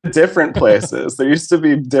to different places. There used to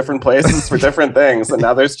be different places for different things, and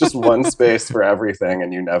now there's just one space for everything,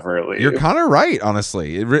 and you never leave. You're kind of right,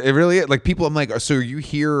 honestly. It really is. Like people, I'm like, so are you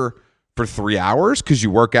here for 3 hours because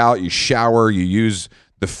you work out, you shower, you use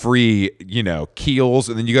the free, Keels,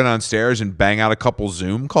 and then you go downstairs and bang out a couple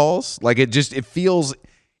Zoom calls? Like it feels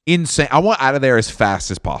insane. I want out of there as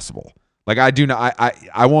fast as possible. Like I do not.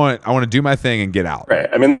 I want to do my thing and get out. Right.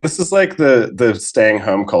 I mean, this is like the staying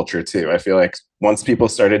home culture too. I feel like once people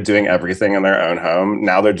started doing everything in their own home,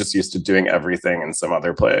 now they're just used to doing everything in some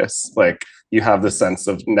other place. Like you have the sense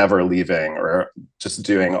of never leaving or just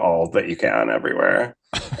doing all that you can everywhere.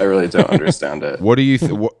 I really don't understand it. What do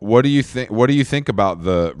you think about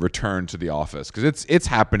the return to the office? Because it's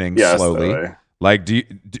happening slowly. Totally. Like, do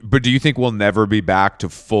you think we'll never be back to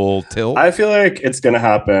full tilt? I feel like it's going to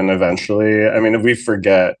happen eventually. I mean, if we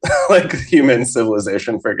forget, like human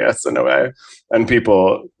civilization forgets in a way, and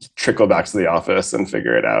people trickle back to the office and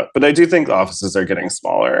figure it out. But I do think offices are getting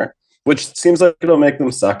smaller, which seems like it'll make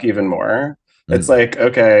them suck even more. It's like,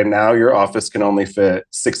 okay, now your office can only fit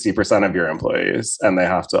 60% of your employees, and they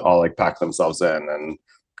have to all like pack themselves in and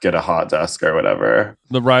get a hot desk or whatever.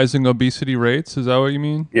 The rising obesity rates, is that what you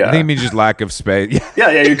mean? Yeah. I think it means just lack of space.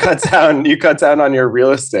 Yeah, you cut down on your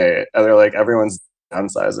real estate, and they're like, everyone's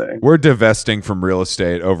downsizing. We're divesting from real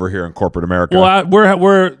estate over here in corporate America.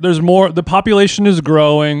 Well, there's more. The population is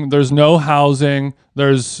growing. There's no housing.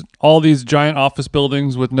 There's all these giant office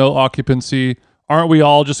buildings with no occupancy. Aren't we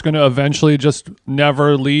all just going to eventually just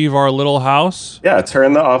never leave our little house? Yeah,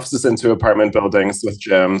 turn the offices into apartment buildings with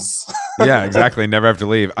gyms. Yeah, exactly. Never have to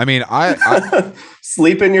leave. I mean, I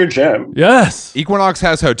sleep in your gym. Yes. Equinox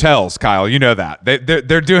has hotels, Kyle. You know that.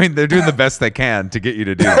 They're doing the best they can to get you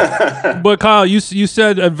to do that. But Kyle, you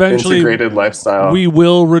said eventually integrated lifestyle. We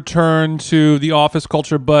will return to the office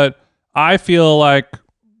culture, but I feel like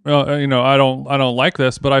I don't like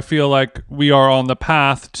this, but I feel like we are on the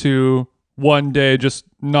path to one day just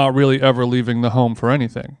not really ever leaving the home for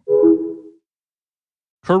anything.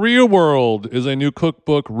 Korea World is a new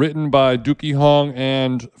cookbook written by Dookie Hong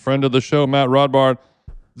and friend of the show, Matt Rodbard,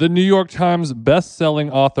 the New York Times best-selling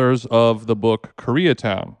authors of the book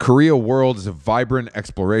Koreatown. Korea World is a vibrant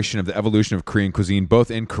exploration of the evolution of Korean cuisine, both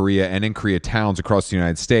in Korea and in Korea towns across the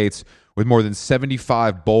United States, with more than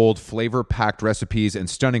 75 bold, flavor-packed recipes and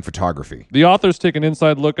stunning photography. The authors take an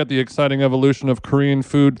inside look at the exciting evolution of Korean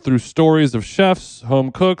food through stories of chefs,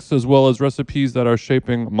 home cooks, as well as recipes that are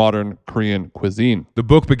shaping modern Korean cuisine. The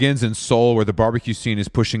book begins in Seoul, where the barbecue scene is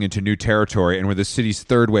pushing into new territory and where the city's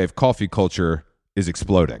third wave coffee culture is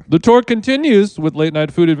exploding. The tour continues with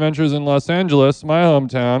late-night food adventures in Los Angeles, my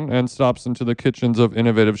hometown, and stops into the kitchens of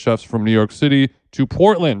innovative chefs from New York City to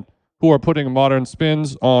Portland, who are putting modern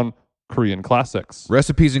spins on Korean classics.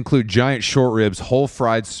 Recipes include giant short ribs, whole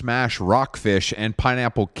fried smash rockfish, and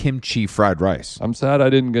pineapple kimchi fried rice. I'm sad I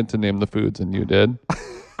didn't get to name the foods and you did.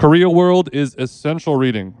 Korea World is essential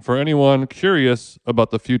reading for anyone curious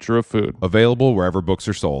about the future of food. Available wherever books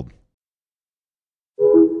are sold.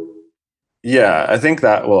 Yeah, I think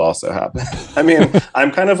that will also happen. I mean, I'm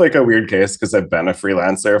kind of like a weird case because I've been a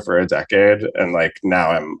freelancer for a decade and like now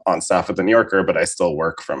I'm on staff at the New Yorker, but I still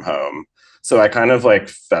work from home. So I kind of like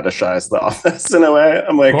fetishize the office in a way.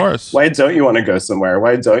 I'm like, why don't you want to go somewhere?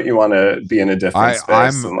 Why don't you want to be in a different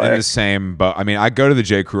space? I'm in the same, but I mean, I go to the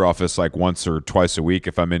J. Crew office like once or twice a week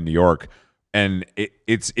if I'm in New York, and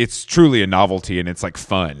it's truly a novelty and it's like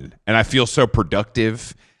fun, and I feel so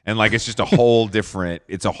productive. And like it's just a whole different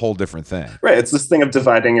thing. Right. It's this thing of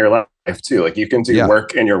dividing your life too. Like you can do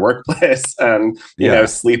work in your workplace and you know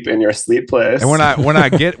sleep in your sleep place. And when I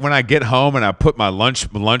get home and I put my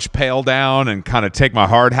lunch pail down and kind of take my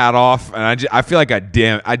hard hat off, and I feel like I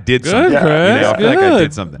did something. I feel like I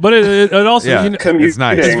did something. But it also it's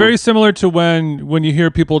nice. It's very similar to when you hear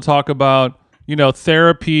people talk about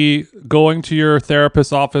therapy, going to your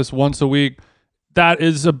therapist's office once a week. That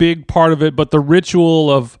is a big part of it, but the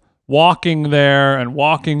ritual of walking there and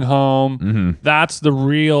walking home, that's the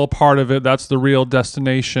real part of it. That's the real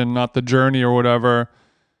destination, not the journey or whatever.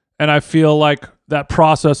 And I feel like that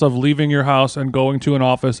process of leaving your house and going to an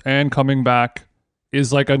office and coming back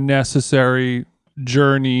is like a necessary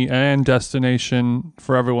journey and destination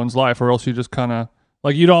for everyone's life, or else you just kind of,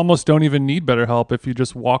 like, you almost don't even need BetterHelp if you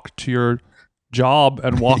just walk to your job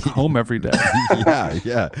and walk home every day.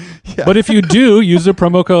 Yeah. But if you do, use the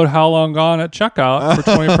promo code HowLongGone at checkout for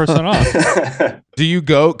 20% off. Do you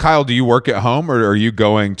go, Kyle, do you work at home, or are you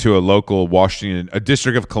going to a local a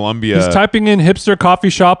District of Columbia? He's typing in hipster coffee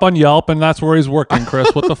shop on Yelp, and that's where he's working,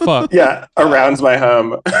 Chris. What the fuck? Yeah, around my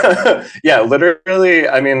home. Yeah, literally,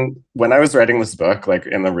 I mean, when I was writing this book, like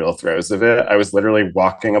in the real throes of it, I was literally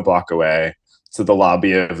walking a block away to the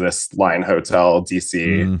lobby of this line hotel,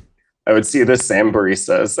 DC. I would see the same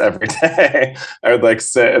baristas every day. I would like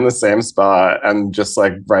sit in the same spot and just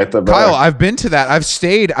like write the book. Kyle, I've been to that. I've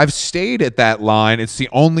stayed at that line. It's the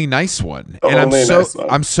only nice one.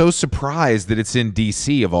 I'm so surprised that it's in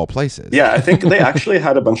DC of all places. Yeah, I think they actually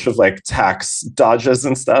had a bunch of like tax dodges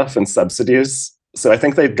and stuff and subsidies. So I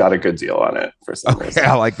think they got a good deal on it for some reason.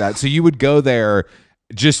 I like that. So you would go there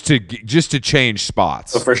just to change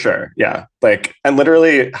spots. Oh, for sure. Yeah. Like, and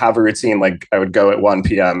literally have a routine. Like I would go at 1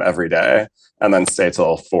 p.m. every day and then stay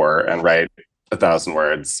till 4 and write 1,000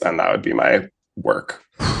 words. And that would be my work.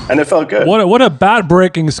 And it felt good. What a bat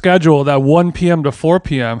breaking schedule, that 1 p.m. to 4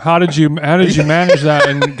 p.m. How did you manage that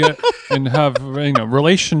and get and have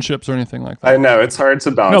relationships or anything like that? I know it's hard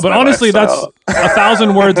to balance. No, but honestly, lifestyle. That's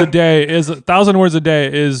 1,000 words a day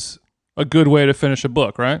is a good way to finish a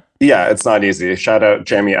book, right? Yeah, it's not easy. Shout out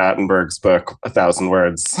Jamie Attenberg's book, 1,000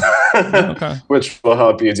 Words, which will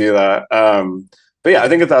help you do that. But yeah, I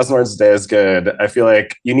think 1,000 words a day is good. I feel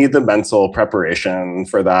like you need the mental preparation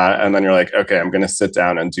for that. And then you're like, okay, I'm going to sit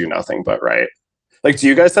down and do nothing but write. Like, do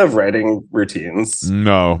you guys have writing routines?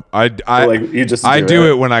 No, I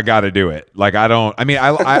do it when I got to do it. Like,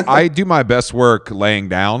 I do my best work laying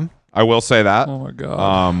down. I will say that. Oh my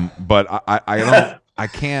God. But I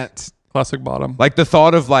can't. Classic bottom. Like the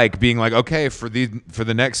thought of like being like, okay, for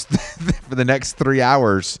the next 3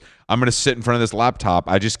 hours, I'm gonna sit in front of this laptop.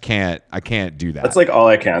 I can't do that. That's like all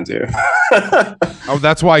I can do. Oh,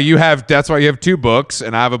 that's why you have 2 books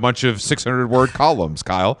and I have a bunch of 600-word columns,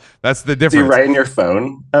 Kyle. That's the difference. Do you write in your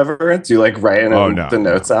phone ever? Do you like write in the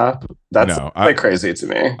notes app? That's crazy to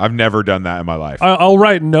me. I've never done that in my life. I'll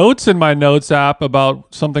write notes in my notes app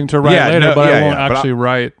about something to write later, but I won't actually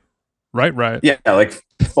write. Right. Yeah, like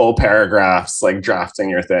full paragraphs, like drafting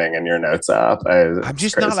your thing in your notes app. I'm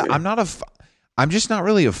just not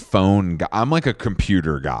really a phone guy. I'm like a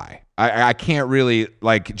computer guy. I can't really,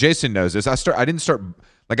 like, Jason knows this. I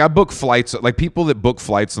book flights, like people that book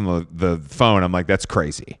flights on the phone. I'm like, that's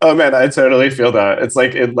crazy. Oh man, I totally feel that. It's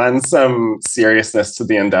like it lends some seriousness to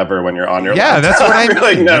the endeavor when you're on your laptop. That's what I mean.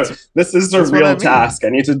 Like, no, this is a real task. I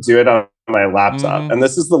need to do it on my laptop. And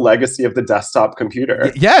this is the legacy of the desktop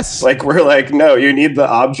computer. Yes. Like we're like, no, you need the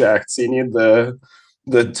objects. You need the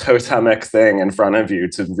the totemic thing in front of you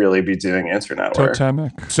to really be doing internet work.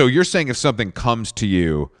 Totemic. So you're saying if something comes to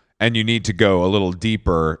you and you need to go a little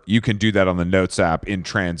deeper, you can do that on the Notes app in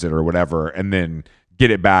transit or whatever, and then get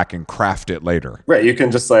it back and craft it later. Right. You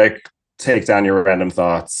can just like take down your random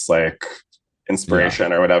thoughts, like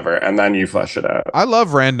inspiration or whatever, and then you flesh it out. I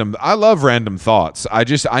love random thoughts.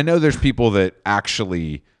 I know there's people that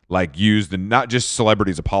actually like use the, not just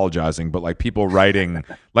celebrities apologizing, but like people writing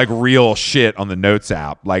like real shit on the Notes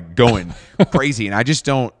app, like going crazy. And I just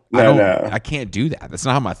don't, I can't do that. That's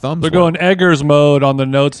not how my thumbs They're work. going Eggers mode on the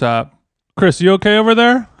Notes app. Chris, you okay over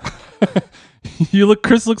there?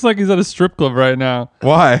 Chris looks like he's at a strip club right now.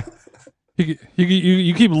 Why?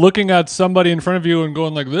 You keep looking at somebody in front of you and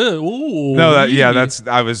going like this. Ooh,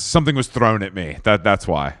 No, something was thrown at me. That's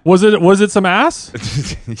why. Was it some ass?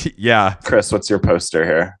 Yeah. Chris, what's your poster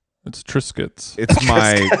here? It's Triscuits. It's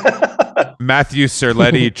my Matthew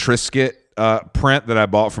Cerletti Triscuit print that I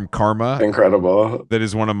bought from Karma. Incredible. That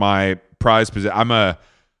is one of my prized possessions.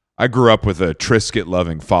 I grew up with a Triscuit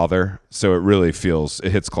loving father, so it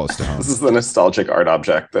hits close to home. This is the nostalgic art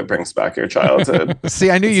object that brings back your childhood.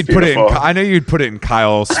 See, I knew you'd beautiful. put it in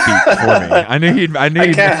Kyle's speak for me. I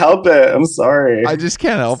can't help it. I'm sorry. I just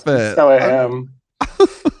can't help it. That's how I am.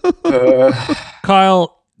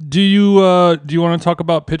 Kyle, do you want to talk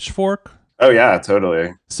about Pitchfork? Oh yeah,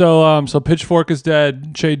 totally. So Pitchfork is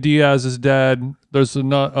dead. Che Diaz is dead. There's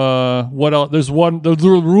what else? There's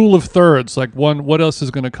the rule of thirds. Like what else is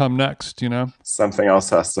going to come next? You know, something else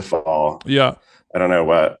has to fall. Yeah, I don't know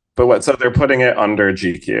what, but what? So they're putting it under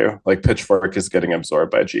GQ. Like Pitchfork is getting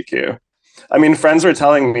absorbed by GQ. I mean, friends were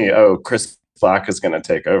telling me, "Oh, Chris Black is going to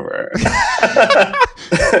take over."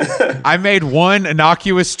 I made one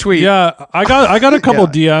innocuous tweet. Yeah, I got a couple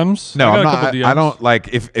DMs. No, I'm not. I don't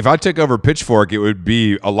like if I took over Pitchfork, it would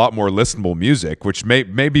be a lot more listenable music, which may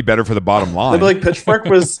be better for the bottom line. But like Pitchfork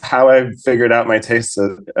was how I figured out my taste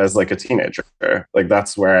as like a teenager. Like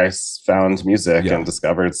that's where I found music and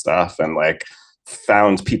discovered stuff and like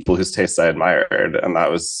found people whose tastes I admired, and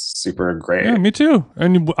that was super great. Yeah, me too.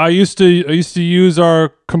 And I used to use our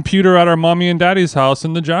computer at our mommy and daddy's house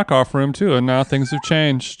in the jack-off room too, and now things have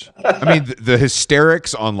changed. I mean, the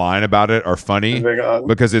hysterics online about it are funny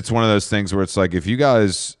because it's one of those things where it's like, if you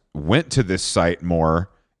guys went to this site more,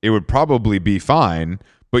 it would probably be fine,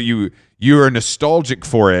 but you are nostalgic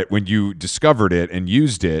for it when you discovered it and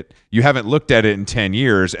used it. You haven't looked at it in 10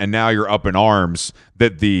 years, and now you're up in arms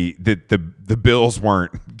that the bills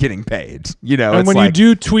weren't getting paid. You know, and when you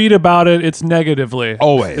do tweet about it, it's negatively.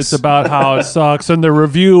 Always. It's about how it sucks, and the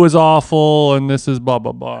review is awful, and this is blah,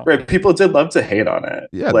 blah, blah. Right. People did love to hate on it.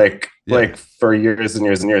 Yeah. Like for years and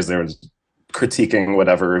years and years, they were critiquing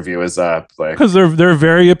whatever review is up. Like, because they're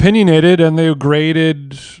very opinionated, and they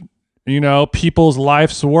graded, people's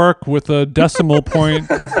life's work with a decimal point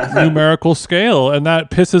numerical scale, and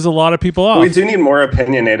that pisses a lot of people off. We do need more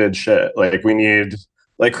opinionated shit. Like we need,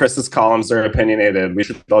 like Chris's columns are opinionated. We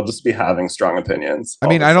should all just be having strong opinions. I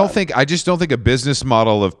mean, I just don't think a business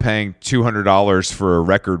model of paying $200 for a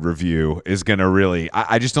record review is going to really,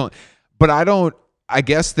 I just don't, but I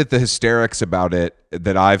guess that the hysterics about it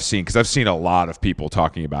that I've seen, because I've seen a lot of people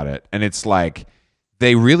talking about it, and it's like,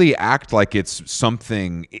 they really act like it's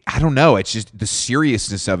something, I don't know, it's just the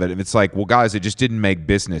seriousness of it. And it's like, well, guys, it just didn't make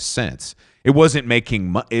business sense. It wasn't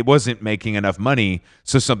making enough money,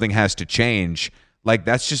 so something has to change. Like,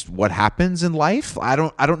 that's just what happens in life. I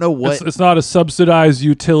don't know what. It's not a subsidized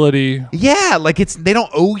utility. Yeah, like they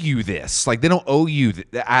don't owe you this. Like, they don't owe you.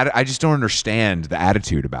 I just don't understand the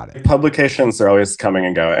attitude about it. Publications are always coming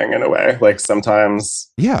and going in a way. Like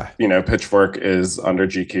sometimes, Pitchfork is under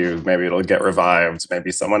GQ. Maybe it'll get revived.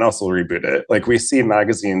 Maybe someone else will reboot it. Like we see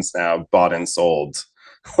magazines now bought and sold.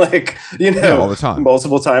 Like, all the time,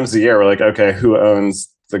 multiple times a year. We're like, okay, who owns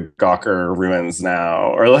the Gawker ruins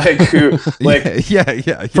now, or like who, like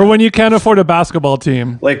yeah. For when you can't afford a basketball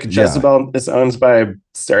team, like Jezebel is owned by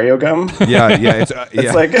Stereo Gum. Yeah,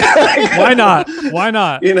 it's like why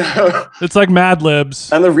not? It's like Mad Libs,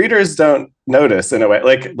 and the readers don't notice in a way.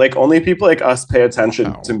 Like only people like us pay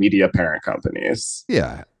attention to media parent companies.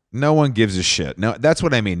 Yeah, no one gives a shit. No, that's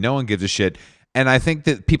what I mean. No one gives a shit, and I think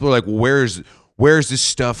that people are like, where's this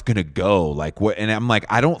stuff gonna go? Like what? And I'm like,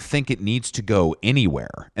 I don't think it needs to go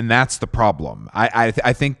anywhere, and that's the problem. I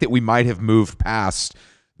think that we might have moved past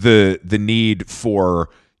the need for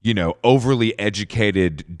overly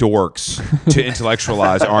educated dorks to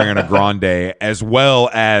intellectualize Ariana Grande, as well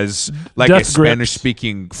as like Death a Spanish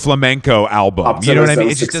speaking flamenco album. Optimism, you know what I mean?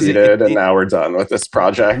 It just succeeded, and now we're done with this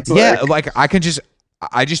project. Yeah,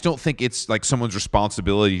 I just don't think it's like someone's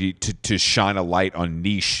responsibility to shine a light on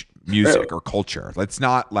niche music or culture. It's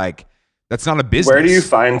not like That's not a business. Where do you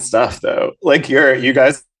find stuff though? Like you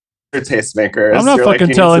guys are tastemakers. I'm not You're fucking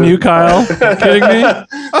like, telling you, Kyle. You kidding me?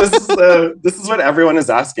 This is what everyone is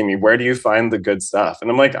asking me. Where do you find the good stuff? And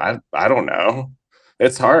I'm like, I don't know.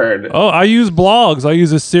 It's hard. Oh, I use blogs. I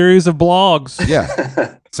use a series of blogs.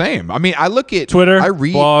 Yeah. Same. I mean, I look at Twitter, I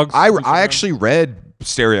read blogs. I actually read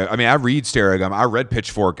I read Stereogum. I read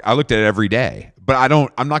Pitchfork. I looked at it every day. But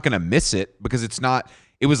I'm not going to miss it because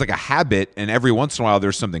it was like a habit, and every once in a while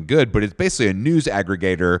there's something good, but it's basically a news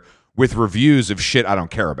aggregator with reviews of shit I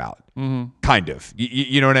don't care about. Kind of.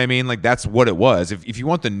 You know what I mean? Like, that's what it was. If you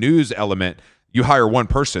want the news element, you hire one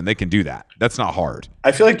person, they can do that. That's not hard.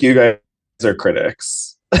 I feel like you guys are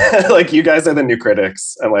critics. Like, you guys are the new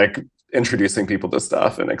critics, and like introducing people to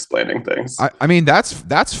stuff and explaining things. I mean, that's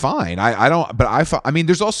fine. I mean,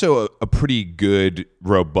 there's also a pretty good,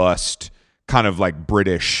 robust kind of like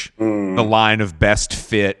British, the line of best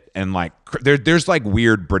fit, and like there's like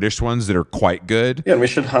weird British ones that are quite good. Yeah, and we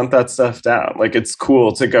should hunt that stuff down. Like, it's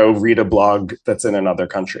cool to go read a blog that's in another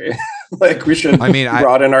country. Like, we should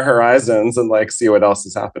broaden our horizons and like see what else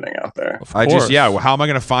is happening out there. How am I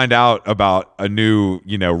going to find out about a new,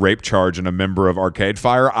 rape charge and a member of Arcade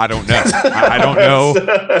Fire? I don't know. I don't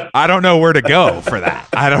know. I don't know where to go for that.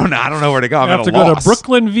 I don't know where to go. You have to go to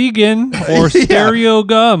Brooklyn Vegan or Stereo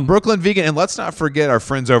Gum. Brooklyn Vegan, and let's not forget our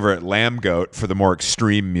friends over at Lamb Goat for the more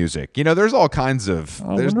extreme music. There's all kinds of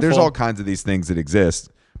there's all kinds of these things that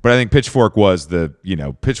exist. But I think Pitchfork was the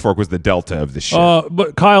delta of the shit.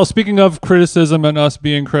 But Kyle, speaking of criticism and us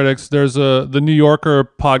being critics, there's the New Yorker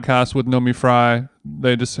podcast with Nomi Fry.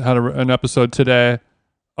 They just had an episode today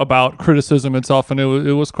about criticism itself, and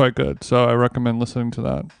it was quite good. So I recommend listening to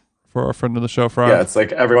that for our friend of the show, Fry. Yeah, it's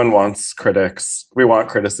like everyone wants critics. We want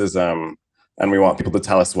criticism. And we want people to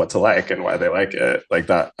tell us what to like and why they like it. Like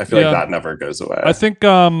that, I feel like that never goes away. I think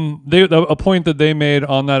a point that they made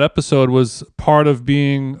on that episode was part of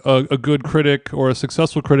being a good critic or a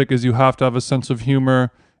successful critic is you have to have a sense of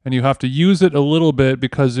humor and you have to use it a little bit,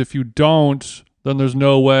 because if you don't, then there's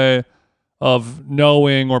no way of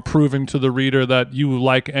knowing or proving to the reader that you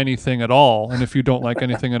like anything at all. And if you don't like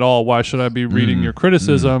anything at all, why should I be reading your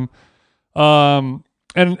criticism?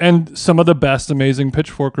 And some of the best amazing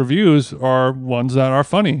Pitchfork reviews are ones that are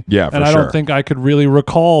funny. Yeah, for and I don't think I could really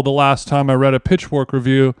recall the last time I read a Pitchfork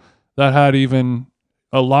review that had even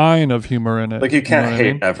a line of humor in it. Like, you can't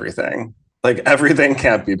hate everything. Like, everything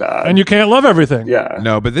can't be bad. And you can't love everything. Yeah.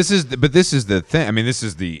 No, but this is the thing. I mean, this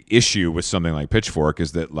is the issue with something like Pitchfork,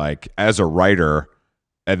 is that, like, as a writer,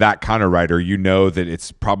 that kind of writer, that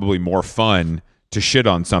it's probably more fun to shit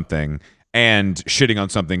on something, and shitting on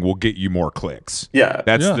something will get you more clicks. Yeah.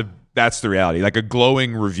 That's the reality. Like, a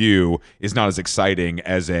glowing review is not as exciting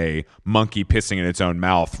as a monkey pissing in its own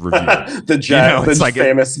mouth review. the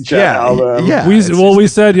famous Jet album. Yeah. We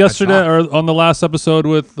said yesterday or on the last episode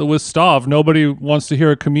with Stav, nobody wants to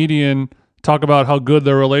hear a comedian talk about how good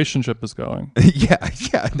their relationship is going. Yeah.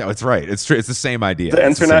 No, it's right. It's true. It's the same idea. The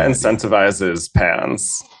internet incentivizes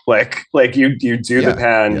pans. Like you do the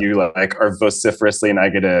pan, you like are vociferously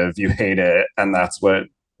negative, you hate it, and that's what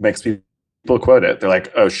makes people quote it. They're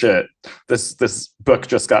like, "Oh shit, this book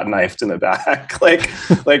just got knifed in the back." like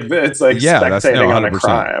it's like spectating on a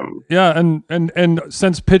crime. Yeah, and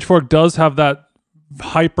since Pitchfork does have that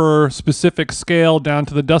hyper specific scale down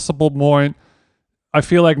to the decibel point, I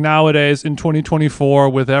feel like nowadays in 2024,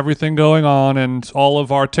 with everything going on and all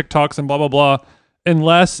of our TikToks and blah blah blah,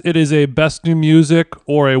 unless it is a best new music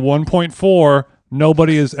or a 1.4,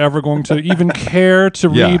 nobody is ever going to even care to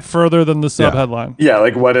read further than the subheadline. Yeah,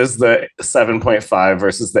 like, what is the 7.5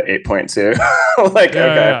 versus the 8.2? Okay.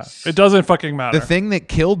 Yeah. It doesn't fucking matter. The thing that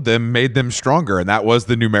killed them made them stronger, and that was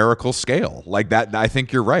the numerical scale. Like that, I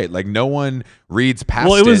think you're right. Like, no one reads past it.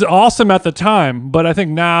 Well, it was awesome at the time, but I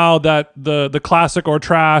think now that the classic or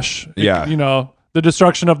trash, the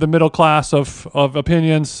destruction of the middle class of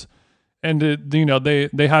opinions, and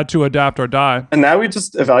they had to adapt or die. And now we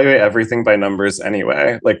just evaluate everything by numbers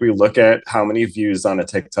anyway. Like, we look at how many views on a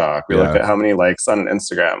TikTok, we look at how many likes on an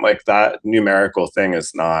Instagram. Like, that numerical thing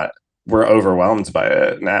is not, we're overwhelmed by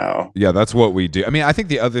it now. Yeah, that's what we do. I mean, I think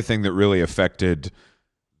the other thing that really affected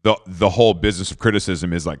the whole business of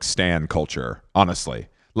criticism is like stan culture, honestly.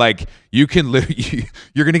 Like, you're going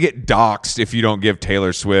to get doxxed if you don't give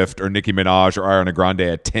Taylor Swift or Nicki Minaj or Ariana Grande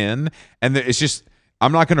a 10. And it's just,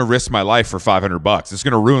 I'm not going to risk my life for $500. It's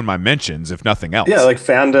going to ruin my mentions, if nothing else. Yeah, like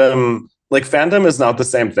fandom is not the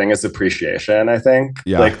same thing as appreciation, I think.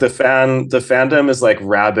 Yeah. Like, the fandom is like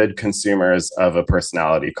rabid consumers of a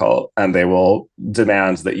personality cult, and they will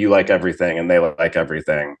demand that you like everything and they like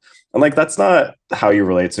everything. And like, that's not how you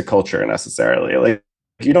relate to culture necessarily. Like,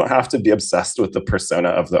 you don't have to be obsessed with the persona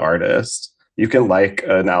of the artist. You can like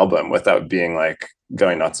an album without being like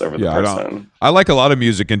going nuts over the person. I like a lot of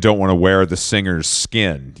music and don't want to wear the singer's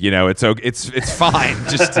skin. You know, it's fine.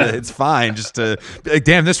 It's fine just to be like,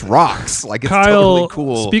 damn, this rocks. Like, it's Kyle, totally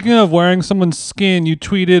cool. Speaking of wearing someone's skin, you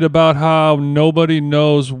tweeted about how nobody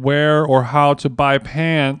knows where or how to buy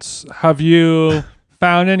pants. Have you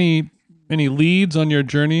found any leads on your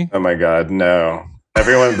journey? Oh my God, no.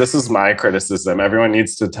 Everyone, this is my criticism. Everyone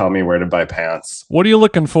needs to tell me where to buy pants. What are you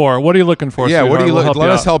looking for? Yeah, sweetheart? What do you look?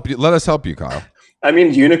 Let us help you, Kyle. I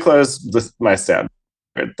mean, Uniqlo's my standard.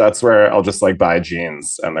 That's where I'll just like buy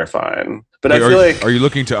jeans and they're fine. But Wait, I feel like, are you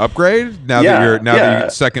looking to upgrade now that your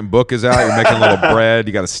second book is out? You're making a little bread.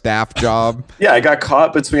 You got a staff job. Yeah, I got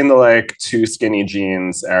caught between the like too skinny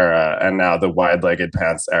jeans era and now the wide-legged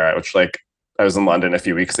pants era, which like I was in London a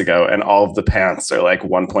few weeks ago and all of the pants are like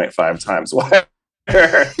 1.5 times wide.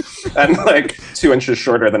 And like 2 inches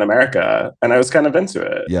shorter than America, and I was kind of into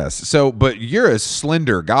it. Yes. So, but you're a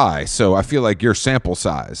slender guy, so I feel like you're sample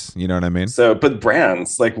size. You know what I mean? So, but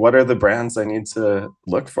brands, like, what are the brands I need to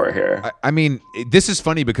look for here? I mean, this is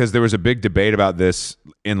funny because there was a big debate about this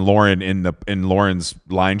in Lauren's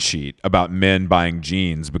line sheet about men buying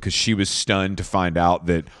jeans because she was stunned to find out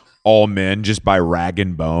that all men just buy rag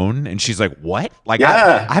and bone, and she's like, what? Like,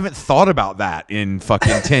 yeah. I haven't thought about that in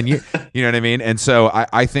fucking 10 years. You know what I mean? And so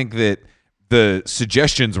I think that the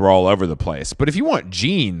suggestions were all over the place. But if you want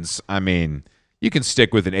jeans, I mean, you can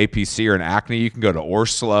stick with an APC or an Acne. You can go to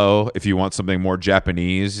Orslo if you want something more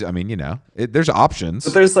Japanese. I mean, you know, there's options.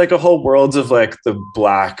 But there's like a whole world of like the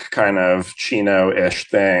black kind of chino-ish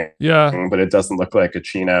thing. Yeah. But it doesn't look like a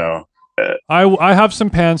chino. I have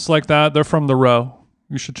some pants like that. They're from The Row.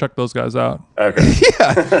 You should check those guys out. Okay.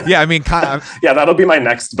 Yeah. I mean, yeah, that'll be my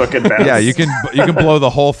next book advance. Yeah, you can blow the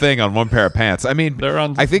whole thing on one pair of pants. I mean, they're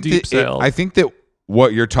on deep sale. I think that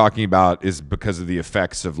what you're talking about is because of the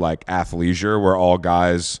effects of like athleisure, where all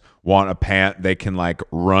guys want a pant they can like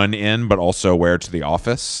run in, but also wear to the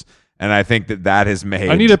office. And I think that has made...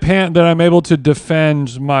 I need a pant that I'm able to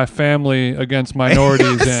defend my family against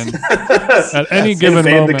minorities in at any given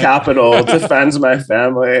invade moment. The Capitol, defend my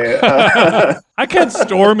family. I can't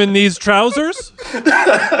storm in these trousers.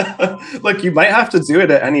 Look, you might have to do it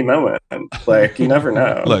at any moment. Like, you never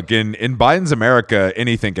know. Look, in Biden's America,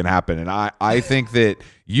 anything can happen. And I think that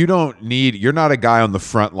you're not a guy on the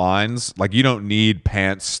front lines. Like, you don't need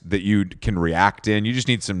pants that you can react in. You just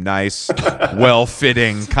need some nice,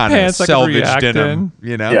 well-fitting kind of selvage denim,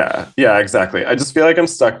 you know? Yeah, exactly. I just feel like I'm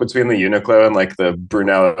stuck between the Uniqlo and like the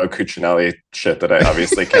Brunello Cucinelli shit that I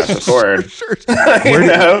obviously can't afford.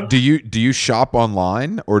 Sure. Do you shop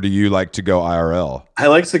online or do you like to go IRL? I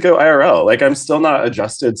like to go IRL. Like, I'm still not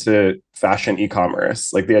adjusted to fashion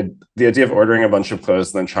e-commerce. Like the idea of ordering a bunch of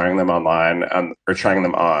clothes and then trying them online or trying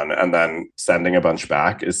them on and then sending a bunch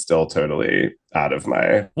back is still totally out of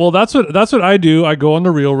my... Well, that's what I do. I go on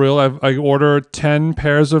the RealReal. I order 10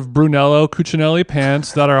 pairs of Brunello Cucinelli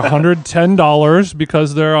pants that are $110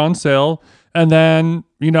 because they're on sale. And then,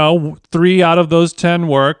 3 out of those 10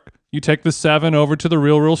 work. You take the 7 over to the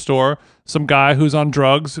RealReal store. Some guy who's on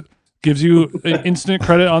drugs gives you an instant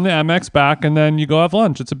credit on the Amex back, and then you go have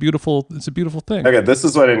lunch. It's a beautiful thing. Okay, this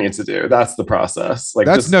is what I need to do. That's the process. Like,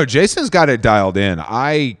 Jason's got it dialed in.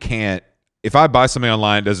 I can't. If I buy something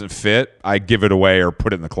online and doesn't fit, I give it away or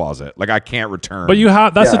put it in the closet. Like, I can't return. But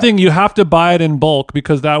that's the thing. You have to buy it in bulk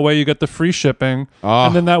because that way you get the free shipping,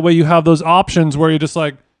 and then that way you have those options where you're just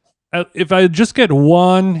like, if I just get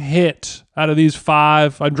one hit out of these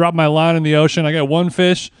 5, I drop my line in the ocean, I get one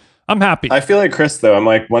fish, I'm happy. I feel like Chris, though. I'm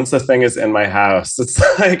like, once the thing is in my house, it's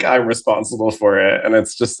like I'm responsible for it. And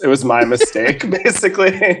it was my mistake,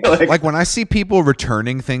 basically. Like when I see people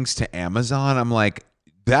returning things to Amazon, I'm like,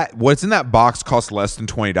 what's in that box costs less than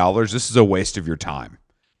 $20. This is a waste of your time.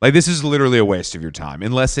 Like, this is literally a waste of your time.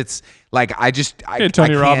 Unless it's like,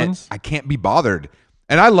 Tony Robbins. I can't be bothered.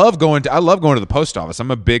 And I love going to the post office.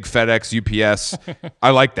 I'm a big FedEx, UPS. I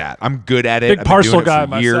like that. I'm good at it. Big I've parcel been doing it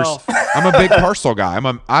guy for years. myself. I'm a big parcel guy.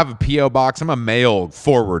 I have a PO box. I'm a mail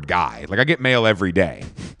forward guy. Like, I get mail every day,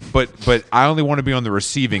 but I only want to be on the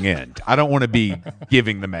receiving end. I don't want to be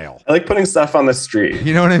giving the mail. I like putting stuff on the street.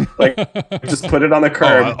 You know what I mean? Like, just put it on the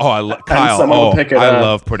curb. Kyle, and someone will pick it up. I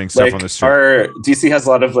love putting stuff on the street. Our DC has a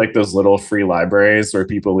lot of like those little free libraries where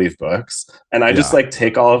people leave books, and I just like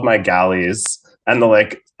take all of my galleys and the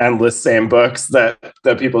like endless same books that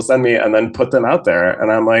people send me and then put them out there.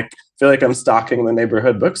 And I'm like, feel like I'm stocking the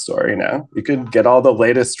neighborhood bookstore, You could get all the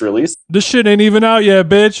latest release. This shit ain't even out yet,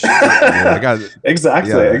 bitch.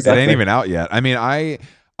 Exactly. It ain't even out yet. I mean, I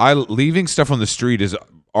leaving stuff on the street is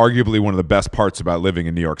arguably one of the best parts about living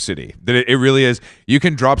in New York City. That it really is. You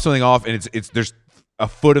can drop something off and there's a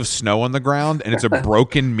foot of snow on the ground and it's a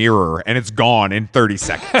broken mirror and it's gone in 30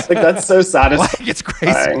 seconds. Like, that's so satisfying. Like, it's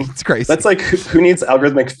crazy. It's crazy. That's like, who needs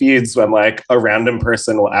algorithmic feeds when like a random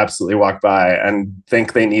person will absolutely walk by and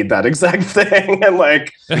think they need that exact thing? And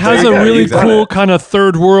like, it has a really cool kind of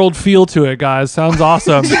third world feel to it, guys. Sounds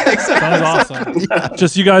awesome. Sounds awesome. Yeah.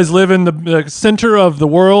 Just you guys live in the center of the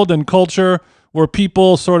world and culture, where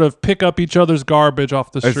people sort of pick up each other's garbage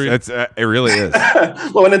off the street. It really is.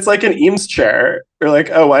 Well, when it's like an Eames chair, you're like,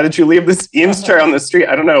 oh, why did you leave this Eames chair on the street?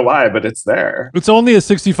 I don't know why, but it's there. It's only a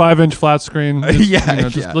 65-inch flat screen.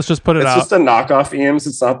 Let's just put it out. It's just a knockoff Eames.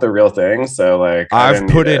 It's not the real thing. So like,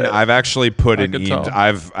 I've actually put an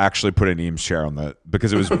Eames chair on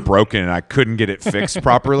because it was broken and I couldn't get it fixed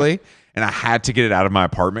properly. And I had to get it out of my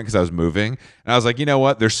apartment because I was moving. And I was like, you know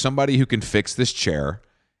what? There's somebody who can fix this chair.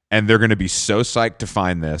 And they're going to be so psyched to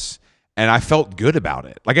find this. And I felt good about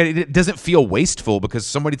it. Like, it doesn't feel wasteful because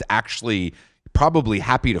somebody's actually probably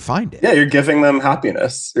happy to find it. Yeah, you're giving them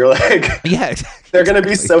happiness. You're like, yeah, exactly. They're going to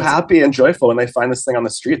be so happy and joyful when they find this thing on the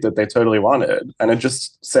street that they totally wanted. And it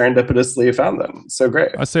just serendipitously found them. It's so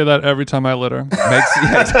great. I say that every time I litter.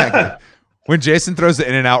 Yeah, exactly. When Jason throws the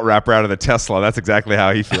In-N-Out wrapper out of the Tesla, that's exactly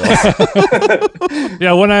how he feels.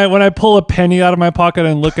 Yeah, when I pull a penny out of my pocket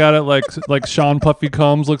and look at it like Sean Puffy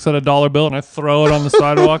Combs looks at a dollar bill and I throw it on the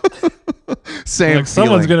sidewalk. Same. Like,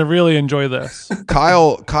 someone's gonna really enjoy this.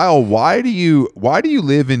 Kyle, why do you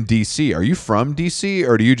live in DC? Are you from DC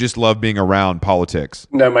or do you just love being around politics?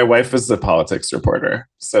 No, my wife is a politics reporter,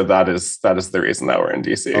 so that is the reason that we're in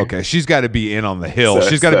DC. Okay, she's got to be in on the hill.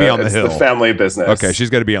 She's got to be on the hill. It's the family business. Okay, she's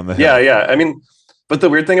got to be on the hill. Yeah. I mean, but the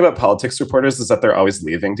weird thing about politics reporters is that they're always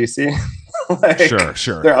leaving DC. Like,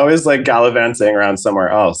 sure. They're always like gallivanting around somewhere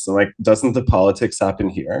else. And like, doesn't the politics happen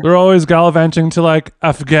here? They're always gallivanting to like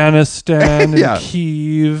Afghanistan and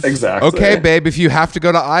Kyiv. Exactly. Okay, babe, if you have to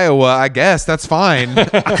go to Iowa, I guess that's fine.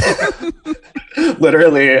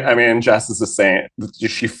 Literally, I mean, Jess is a saint.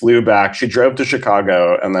 She flew back. She drove to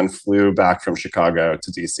Chicago and then flew back from Chicago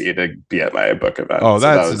to DC to be at my book event. Oh,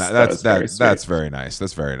 that's very nice.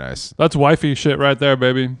 That's very nice. That's wifey shit right there,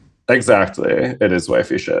 baby. Exactly. It is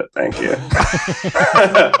wifey shit. Thank you.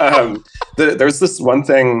 There's this one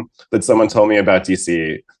thing that someone told me about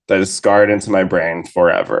DC that is scarred into my brain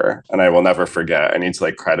forever, and I will never forget. I need to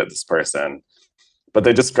like credit this person. But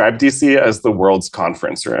they described DC as the world's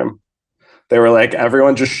conference room. They were like,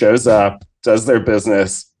 everyone just shows up, does their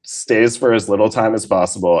business, stays for as little time as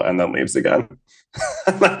possible, and then leaves again.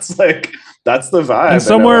 That's the vibe. And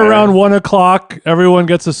somewhere around 1 o'clock, everyone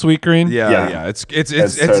gets a sweet green. Yeah. It's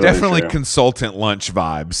totally definitely true. Consultant lunch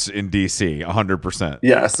vibes in DC, 100%.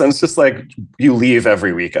 Yes, and it's just like you leave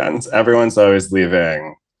every weekend. Everyone's always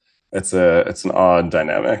leaving. It's an odd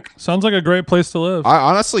dynamic. Sounds like a great place to live.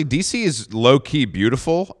 Honestly, DC is low key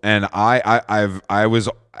beautiful, and I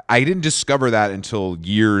didn't discover that until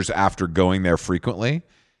years after going there frequently.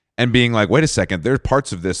 And being like, wait a second, there's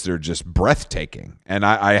parts of this that are just breathtaking, and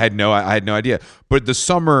I had no idea. But the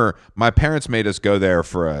summer, my parents made us go there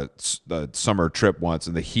for a summer trip once,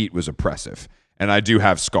 and the heat was oppressive, and I do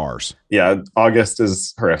have scars. Yeah, August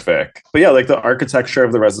is horrific, but yeah, like the architecture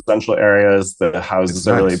of the residential areas, the houses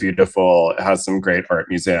are really beautiful. It has some great art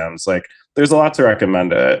museums. Like, there's a lot to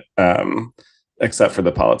recommend it. Except for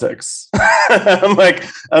the politics. I'm like,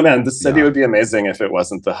 oh man, the city would be amazing if it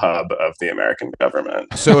wasn't the hub of the American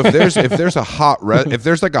government. So if there's a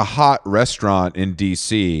hot restaurant in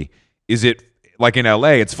DC, is it like in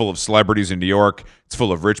LA? It's full of celebrities. In New York, it's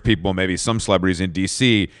full of rich people, maybe some celebrities. In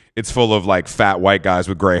DC, it's full of like fat white guys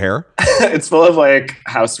with gray hair. It's full of like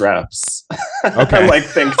house reps, and like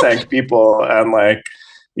think tank people, and like,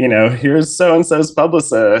 you know, here's so and so's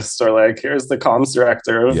publicist, or like here's the comms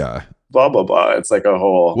director of blah blah blah. It's like a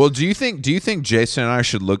whole. Well, do you think Jason and I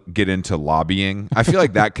should get into lobbying? I feel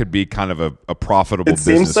like that could be kind of a profitable business.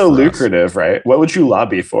 It seems so lucrative, right? What would you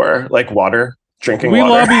lobby for? Like water? Drinking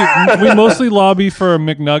water? We mostly lobby for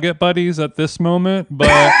McNugget buddies at this moment, but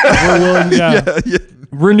we're willing,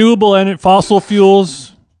 renewable and fossil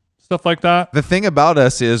fuels, stuff like that. The thing about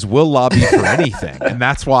us is we'll lobby for anything, and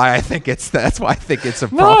that's why I think it's a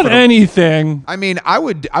profitable. Not anything. I mean, I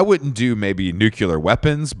wouldn't do maybe nuclear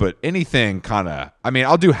weapons, but anything kind of. I mean,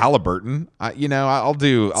 I'll do Halliburton. I'll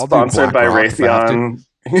do. Sponsored by Raytheon.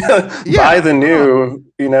 Buy the new,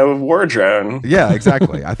 war drone. Yeah,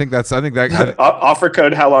 exactly. I think that Offer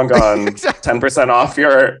code how long gone, Exactly. 10% off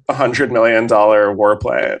your $100 million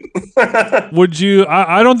warplane. Would you?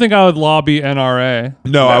 I don't think I would lobby NRA.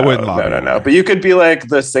 No, I wouldn't lobby. No. But you could be like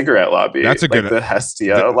the cigarette lobby. That's a good, like the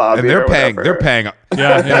Hestia lobby. And they're paying. Whatever. They're paying.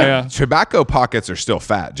 Yeah. Tobacco pockets are still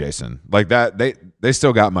fat, Jason. Like that. They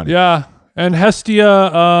still got money. Yeah, and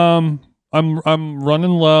Hestia. I'm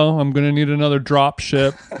running low. I'm gonna need another drop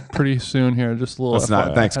ship pretty soon here. Just a little. That's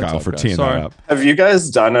not. Thanks, Kyle, for teeing that up. Have you guys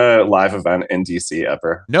done a live event in DC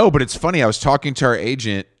ever? No, but it's funny. I was talking to our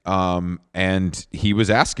agent, and he was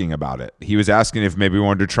asking about it. He was asking if maybe we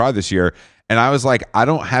wanted to try this year, and I was like, I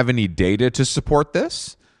don't have any data to support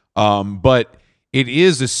this, but it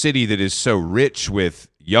is a city that is so rich with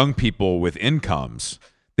young people with incomes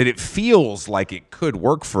that it feels like it could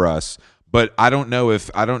work for us. But I don't know if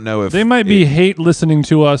they might be hate listening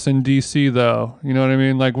to us in DC though. You know what I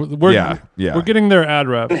mean? Like we're getting their ad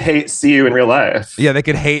rep. Hate see you in real life. Yeah, they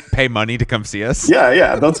could pay money to come see us.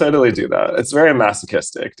 Yeah, they'll totally do that. It's very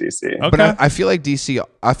masochistic, DC. Okay. But I feel like DC.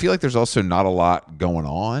 I feel like there's also not a lot going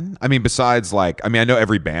on. I mean, besides I know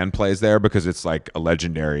every band plays there because it's like a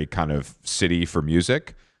legendary kind of city for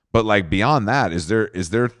music. But like beyond that, is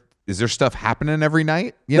there stuff happening every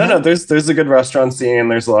night? No, there's a good restaurant scene.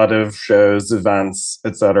 There's a lot of shows, events,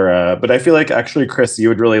 etc. But I feel like actually, Chris, you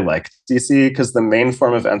would really like DC because the main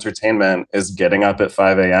form of entertainment is getting up at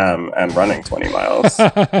 5 a.m. and running 20 miles.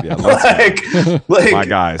 like my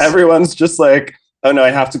guys. Everyone's just like, oh no,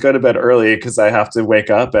 I have to go to bed early because I have to wake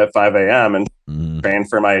up at 5 a.m. and train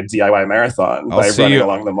for my DIY marathon by running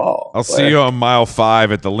along the mall. I'll see you on mile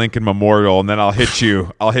 5 at the Lincoln Memorial, and then I'll hit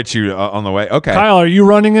you. I'll hit you on the way. Okay, Kyle, are you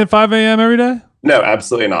running at 5 a.m. every day? No,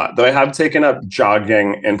 absolutely not. Though I have taken up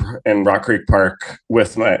jogging in Rock Creek Park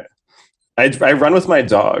with my. I run with my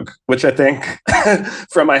dog, which I think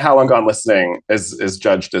from my How Long Gone listening is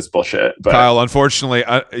judged as bullshit. But Kyle, unfortunately,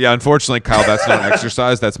 Kyle, that's not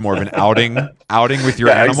exercise. That's more of an outing with your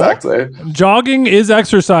animal. Exactly. Jogging is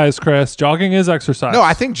exercise, Chris. Jogging is exercise. No,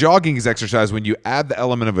 I think jogging is exercise. When you add the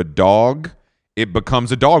element of a dog, it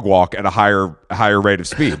becomes a dog walk at a higher rate of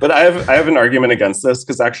speed. But I have an argument against this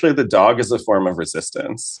because actually the dog is a form of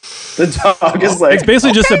resistance. The dog is like it's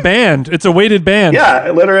basically just a band. It's a weighted band. Yeah,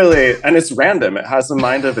 literally, and it's random. It has a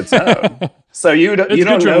mind of its own. So you don't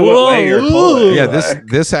know what way you're pulling. Yeah,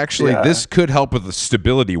 this could help with the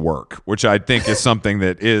stability work, which I think is something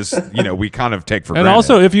that is we kind of take for granted. And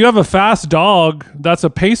also, if you have a fast dog, that's a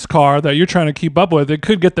pace car that you're trying to keep up with. It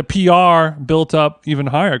could get the PR built up even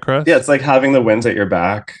higher, Chris. Yeah, it's like having the wind at your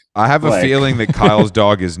back. I have a feeling that Kyle's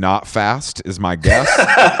dog is not fast, is my guess.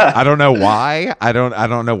 I don't know why. I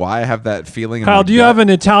don't know why I have that feeling. Kyle, do you have an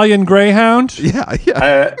Italian Greyhound?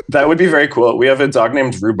 Yeah. That would be very cool. We have a dog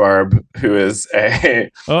named Rhubarb who is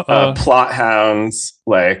a plot hound,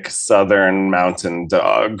 like Southern Mountain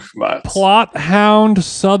dog. Plot hound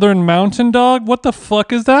Southern Mountain dog? What the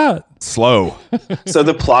fuck is that? Slow. So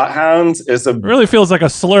the plot hound is It really feels like a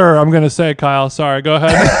slur, I'm going to say, Kyle. Sorry, go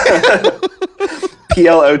ahead.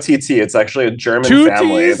 PLOTT. It's actually a German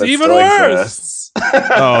family that even still worse. exists.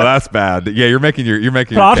 Oh, that's bad. Yeah, you're making your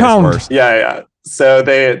case worse. Yeah. So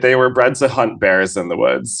they were bred to hunt bears in the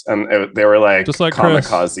woods, and they were like just like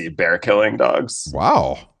kamikaze bear killing dogs.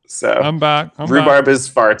 Wow. So I'm back. Rhubarb is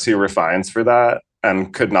far too refined for that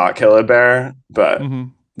and could not kill a bear, but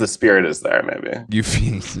the spirit is there. Maybe you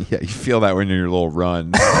feel that when you're in your little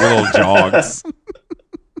runs, your little jogs.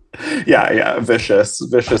 Yeah,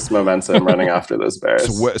 vicious momentum running after those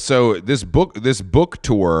bears. So this book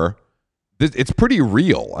tour, it's pretty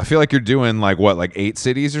real. I feel like you're doing like 8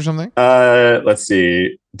 cities or something. Let's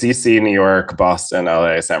see: DC, New York, Boston,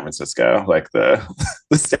 LA, San Francisco, like the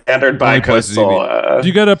standard bi-coastal. Do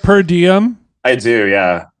you get a per diem? I do,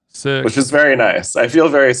 yeah. Sick. Which is very nice. I feel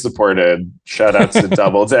very supported. Shout out to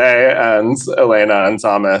Doubleday and Elena and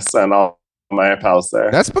Thomas and all my pals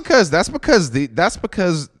there. That's because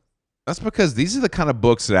these are the kind of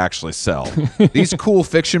books that actually sell. These cool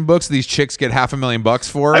fiction books, these chicks get $500,000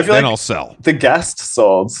 for, then I'll sell. The Guest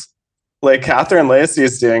sold. Like Catherine Lacey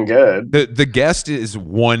is doing good. The Guest is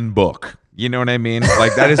one book. You know what I mean?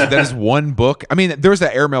 Like that is one book. I mean, there was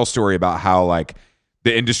that airmail story about how like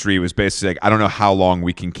the industry was basically like, I don't know how long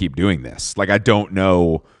we can keep doing this. Like I don't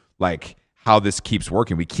know like how this keeps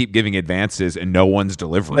working. We keep giving advances and no one's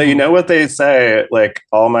delivering. Now, you know what they say, like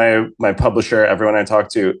all my publisher, everyone I talk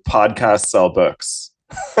to, podcasts sell books.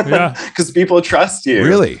 Yeah. Because people trust you.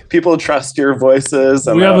 Really? People trust your voices.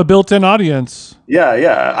 And We have a built-in audience.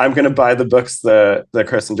 yeah. I'm going to buy the books that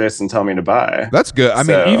Chris and Jason tell me to buy. That's good. I mean,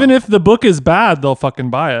 So- Even if the book is bad, they'll fucking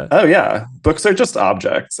buy it. Oh, yeah. Books are just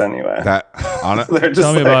objects anyway. They're just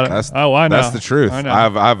Tell me about it. Oh, I know. That's the truth. I know.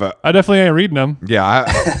 I I definitely ain't reading them.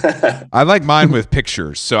 I like mine with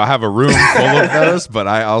pictures, so I have a room full of those. But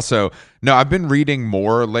I also I've been reading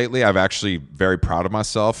more lately. I've actually very proud of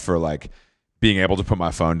myself for like being able to put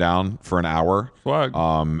my phone down for an hour. Swag.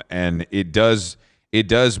 And it does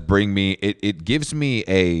bring me. It gives me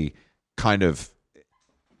a kind of,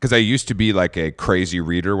 because I used to be like a crazy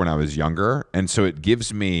reader when I was younger, and so it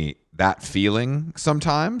gives me that feeling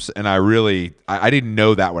sometimes, and I didn't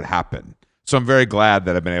know that would happen. So I'm very glad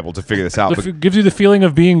that I've been able to figure this out. It gives you the feeling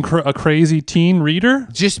of being a crazy teen reader?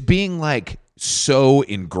 Just being like so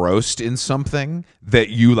engrossed in something that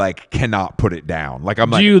you like cannot put it down. Like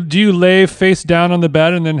Do you lay face down on the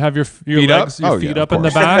bed and then have your Feet legs, up? your Oh, feet yeah, up of in the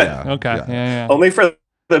course. back? Yeah. Okay. Yeah. Only for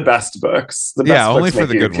the best books. The best Yeah, books only for make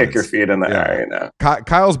the you good kick ones. your feet in the Yeah. air, you know.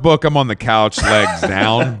 Kyle's book, I'm on the couch, legs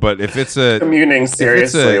down. But if it's a Communing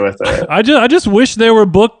seriously with it. I just wish there were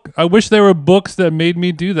books that made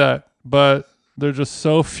me do that, but there's just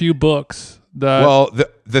so few books that. well,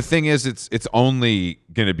 the thing is, it's only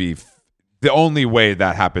gonna be the only way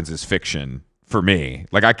that happens is fiction for me.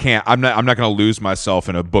 Like I'm not gonna lose myself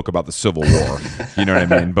in a book about the Civil War. You know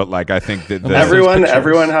what I mean? But like I think that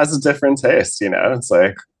everyone has a different taste, you know. It's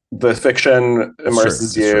like the fiction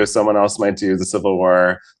immerses That's you. true. Someone else might do the Civil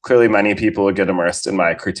War. Clearly, many people would get immersed in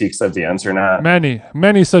my critiques of the internet.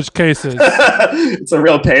 many such cases. It's a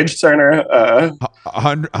real page turner.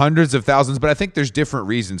 hundreds of thousands. But I think there's different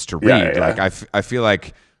reasons to read. Yeah. Like I feel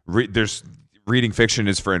like there's reading fiction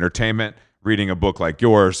is for entertainment. Reading a book like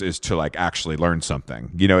yours is to like actually learn something.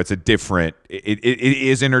 You know, it's a different. It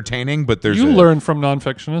is entertaining, but there's You learn from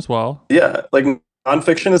nonfiction as well. Yeah, like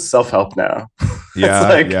nonfiction is self-help now.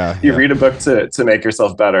 Yeah, it's like you read a book to make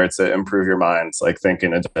yourself better, to improve your mind, like think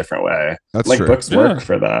in a different way. That's like true. books work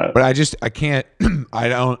for that. But I can't. I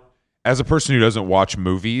don't. As a person who doesn't watch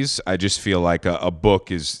movies, I just feel like a book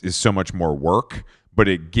is so much more work. But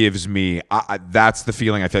it gives me that's the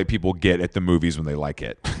feeling I feel like people get at the movies when they like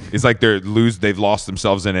it. It's like they've lost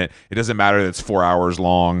themselves in it. It doesn't matter that it's 4 hours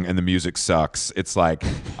long and the music sucks. It's like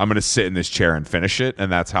I'm gonna sit in this chair and finish it, and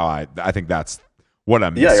that's how I think that's what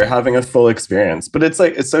I'm. Yeah, you're having a full experience. But it's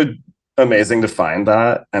like it's so amazing to find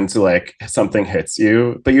that and to like something hits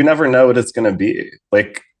you, but you never know what it's gonna be.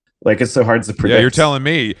 Like it's so hard to predict. Yeah, you're telling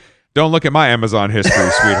me. Don't look at my Amazon history,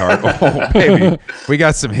 sweetheart. Oh, baby, we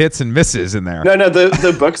got some hits and misses in there. No,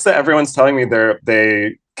 the books that everyone's telling me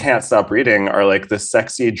they can't stop reading are like the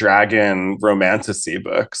sexy dragon romantasy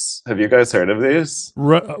books. Have you guys heard of these?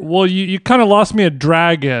 Well, you kind of lost me at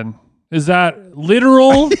dragon. Is that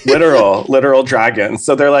literal? literal dragons.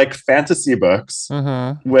 So they're like fantasy books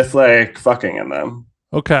with like fucking in them.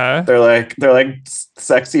 Okay. They're like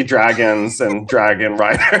sexy dragons and dragon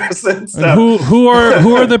riders and stuff. And who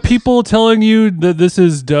are the people telling you that this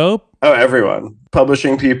is dope? Oh, everyone.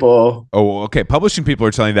 Publishing people. Oh, okay. Publishing people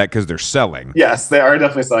are telling you that because they're selling. Yes, they are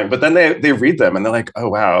definitely selling. But then they read them and they're like, oh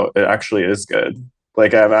wow, it actually is good.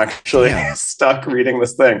 Like I'm actually stuck reading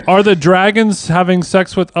this thing. Are the dragons having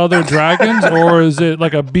sex with other dragons, or is it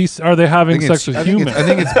like a beast? Are they having sex with humans? I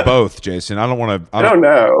think it's both, Jason. I don't want to. I don't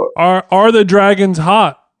know. Are the dragons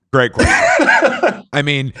hot? Great question. I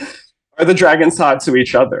mean, are the dragons hot to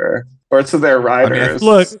each other or to their riders?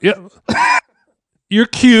 Look, you're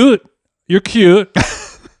cute. You're cute.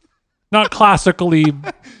 Not classically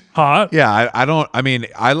hot. yeah, I don't. I mean,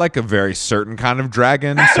 I like a very certain kind of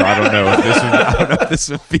dragon, so I don't know if this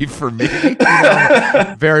would be for me. You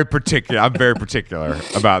know? Very particular. I'm very particular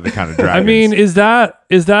about the kind of dragons. I mean, is that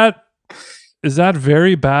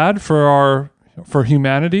very bad for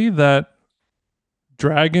humanity that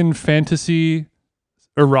dragon fantasy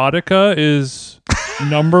erotica is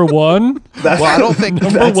number one? Well, I don't think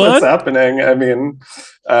that's what's happening. I mean,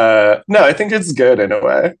 no, I think it's good in a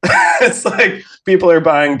way. It's like people are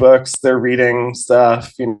buying books, they're reading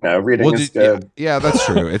stuff. You know, reading is good. Yeah, that's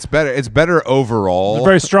true. It's better. It's better overall. A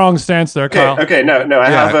very strong stance there, Kyle. Okay, no. I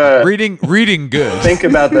have a reading good. Think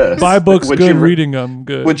about this. Buy books, good. Reading them,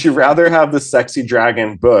 good. Would you rather have the sexy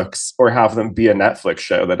dragon books or have them be a Netflix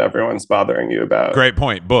show that everyone's bothering you about? Great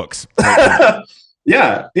point. Books. Great point.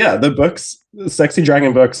 Yeah. The books, the sexy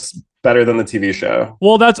dragon books, better than the TV show.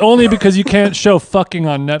 Well, that's only because you can't show fucking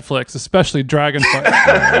on Netflix, especially dragon fuck.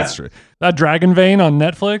 That's true. That dragon vein on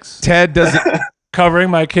Netflix. Ted doesn't. Covering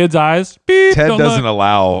my kid's eyes. Beep, Ted doesn't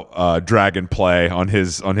allow dragon play on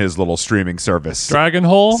his little streaming service. Dragon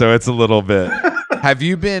hole. So it's a little bit. Have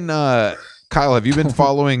you been Kyle, have you been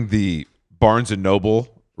following the Barnes and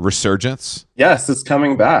Noble resurgence? Yes, it's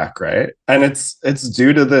coming back, right? And it's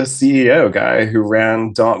due to the CEO guy who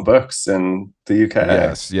ran Daunt Books in the UK.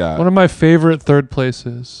 Yes, yeah. One of my favorite third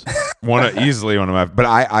places. Easily one of my. But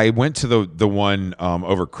I went to the one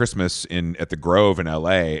over Christmas at the Grove in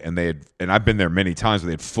LA, and I've been there many times, but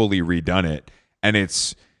they'd fully redone it, and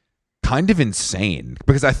it's kind of insane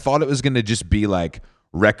because I thought it was going to just be like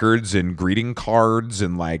records and greeting cards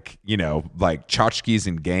and like tchotchkes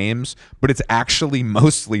and games, but it's actually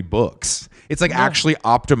mostly books. It's like actually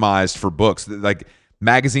optimized for books. Like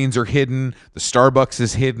magazines are hidden, the Starbucks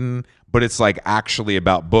is hidden, but it's like actually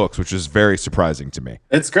about books, which is very surprising to me.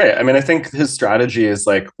 It's great. I mean, I think his strategy is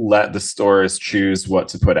like let the stores choose what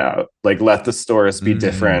to put out. Like let the stores be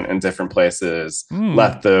different in different places.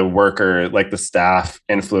 Let the worker, like the staff,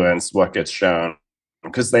 influence what gets shown,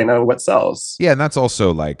 because they know what sells. Yeah, and that's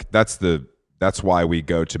also like that's why we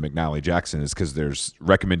go to McNally Jackson, is because there's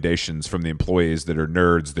recommendations from the employees that are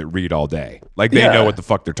nerds that read all day. Like they know what the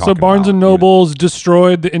fuck they're talking about. So Barnes and Noble's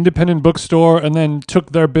destroyed the independent bookstore and then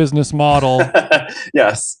took their business model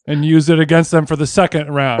yes, and used it against them for the second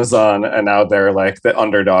round. Amazon, and now they're like the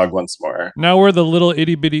underdog once more. Now we're the little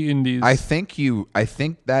itty bitty indies. I think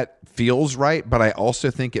that feels right, but I also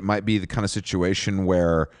think it might be the kind of situation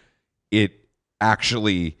where it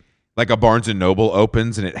actually, like a Barnes and Noble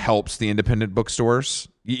opens and it helps the independent bookstores.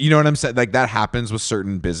 You know what I'm saying? Like that happens with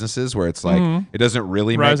certain businesses where it's like it doesn't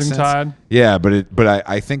really make sense. Rising tide. Yeah, but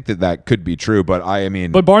I think that could be true. But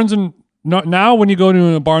but now when you go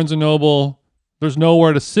to a Barnes and Noble, there's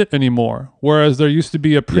nowhere to sit anymore. Whereas there used to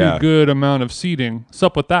be a pretty good amount of seating. What's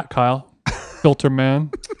up with that, Kyle? Filter man.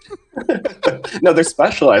 No, they're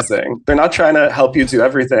specializing. They're not trying to help you do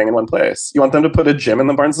everything in one place. You want them to put a gym in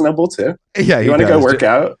the Barnes and Noble too? Yeah, you want to go work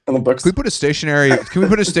out in the books? Can we put a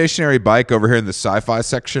stationary bike over here in the sci-fi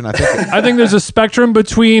section? I think there's a spectrum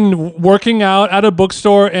between working out at a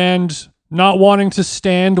bookstore and not wanting to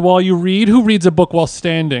stand while you read. Who reads a book while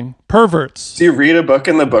standing? Perverts. Do you read a book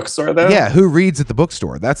in the bookstore though? Yeah, who reads at the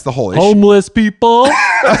bookstore? That's the whole issue. Homeless people.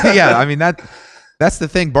 Yeah, I mean that's the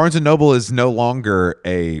thing. Barnes and Noble is no longer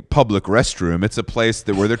a public restroom. It's a place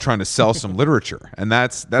where they're trying to sell some literature, and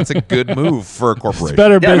that's a good move for a corporation. It's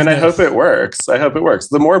better business. I mean, I hope it works.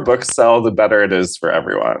 The more books sell, the better it is for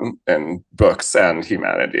everyone in books and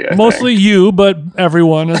humanity. Mostly you, but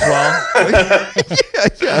everyone as well.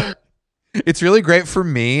 yeah. It's really great for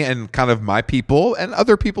me and kind of my people and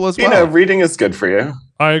other people as well. You know, reading is good for you.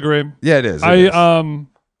 I agree. Yeah, it is.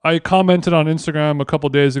 I commented on Instagram a couple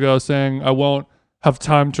days ago saying I won't have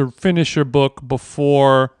time to finish your book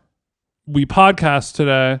before we podcast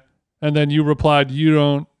today, and then you replied, you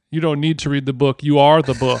don't need to read the book, you are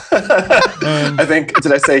the book. I think,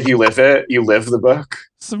 did I say you live it? You live the book?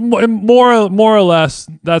 So more or less,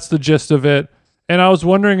 that's the gist of it. And I was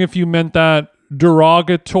wondering if you meant that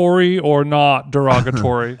derogatory or not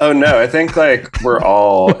derogatory. Oh no, I think like we're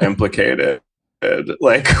all implicated.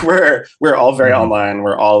 Like we're all very online.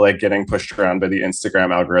 We're all like getting pushed around by the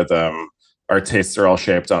Instagram algorithm. Our tastes are all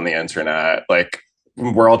shaped on the internet. Like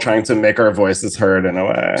we're all trying to make our voices heard in a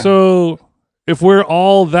way. So if we're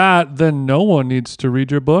all that, then no one needs to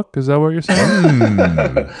read your book. Is that what you're saying?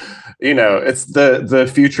 You know, it's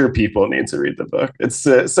the future people need to read the book. It's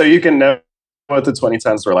so you can know what the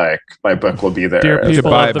 2010s were like. My book will be there. Dear people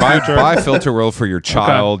buy Filter World for your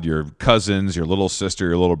child, your cousins, your little sister,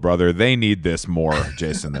 your little brother. They need this more,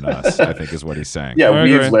 Jason, than us, I think is what he's saying. Yeah,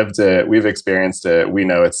 we've lived it. We've experienced it. We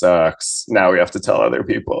know it sucks. Now we have to tell other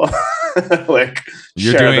people. Like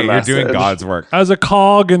you're doing God's work. As a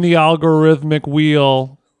cog in the algorithmic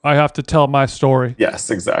wheel, I have to tell my story. Yes,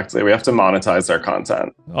 exactly. We have to monetize our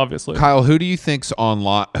content. Obviously. Kyle, who do you think's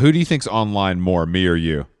online more, me or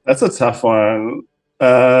you? That's a tough one.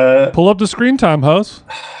 Pull up the screen time, host.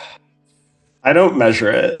 I don't measure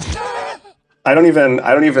it. I don't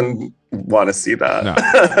even want to see that. No,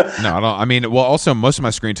 I don't. I mean, well, also most of my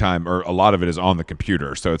screen time, or a lot of it, is on the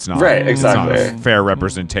computer, so it's not right. Exactly, it's not a fair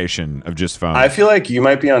representation of just phone. I feel like you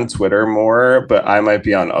might be on Twitter more, but I might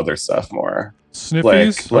be on other stuff more.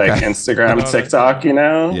 Sniffies, like Instagram, TikTok. You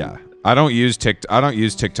know? Yeah. I don't use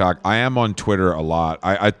TikTok. I am on Twitter a lot.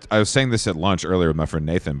 I was saying this at lunch earlier with my friend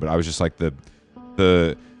Nathan, but I was just like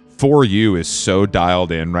the For You is so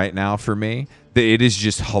dialed in right now for me that it is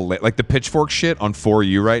just hilarious. Like the pitchfork shit on For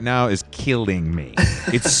You right now is killing me.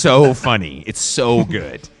 It's so funny. It's so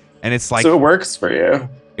good. And it's like, so it works for you.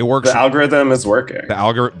 It works. The algorithm is working.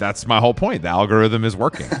 That's my whole point. The algorithm is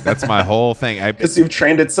working. That's my whole thing. Because you've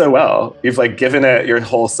trained it so well. You've like given it your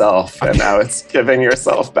whole self, and now it's giving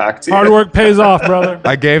yourself back to you. Hard work pays off, brother.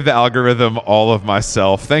 I gave the algorithm all of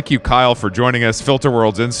myself. Thank you, Kyle, for joining us. Filter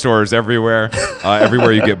World's in stores everywhere,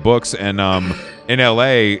 everywhere you get books. And in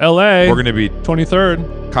LA, we're going to be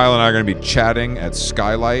 23rd. Kyle and I are going to be chatting at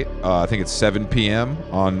Skylight. I think it's 7 p.m.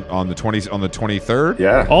 on the 23rd.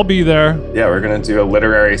 Yeah, I'll be there. Yeah, we're going to do a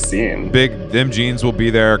literary scene. Them jeans will be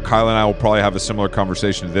there. Kyle and I will probably have a similar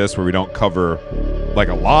conversation to this, where we don't cover like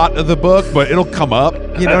a lot of the book, but it'll come up.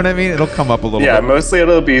 You know what I mean? It'll come up a little. Yeah, bit. Mostly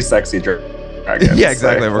it'll be sexy dragons. Yeah,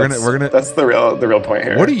 exactly. Like, we're gonna. That's the real point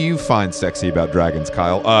here. What do you find sexy about dragons,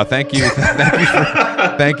 Kyle? Thank you,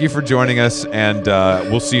 thank you for joining us, and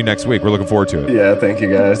we'll see you next week. We're looking forward to it. Yeah, thank you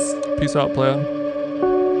guys. Peace out, playa.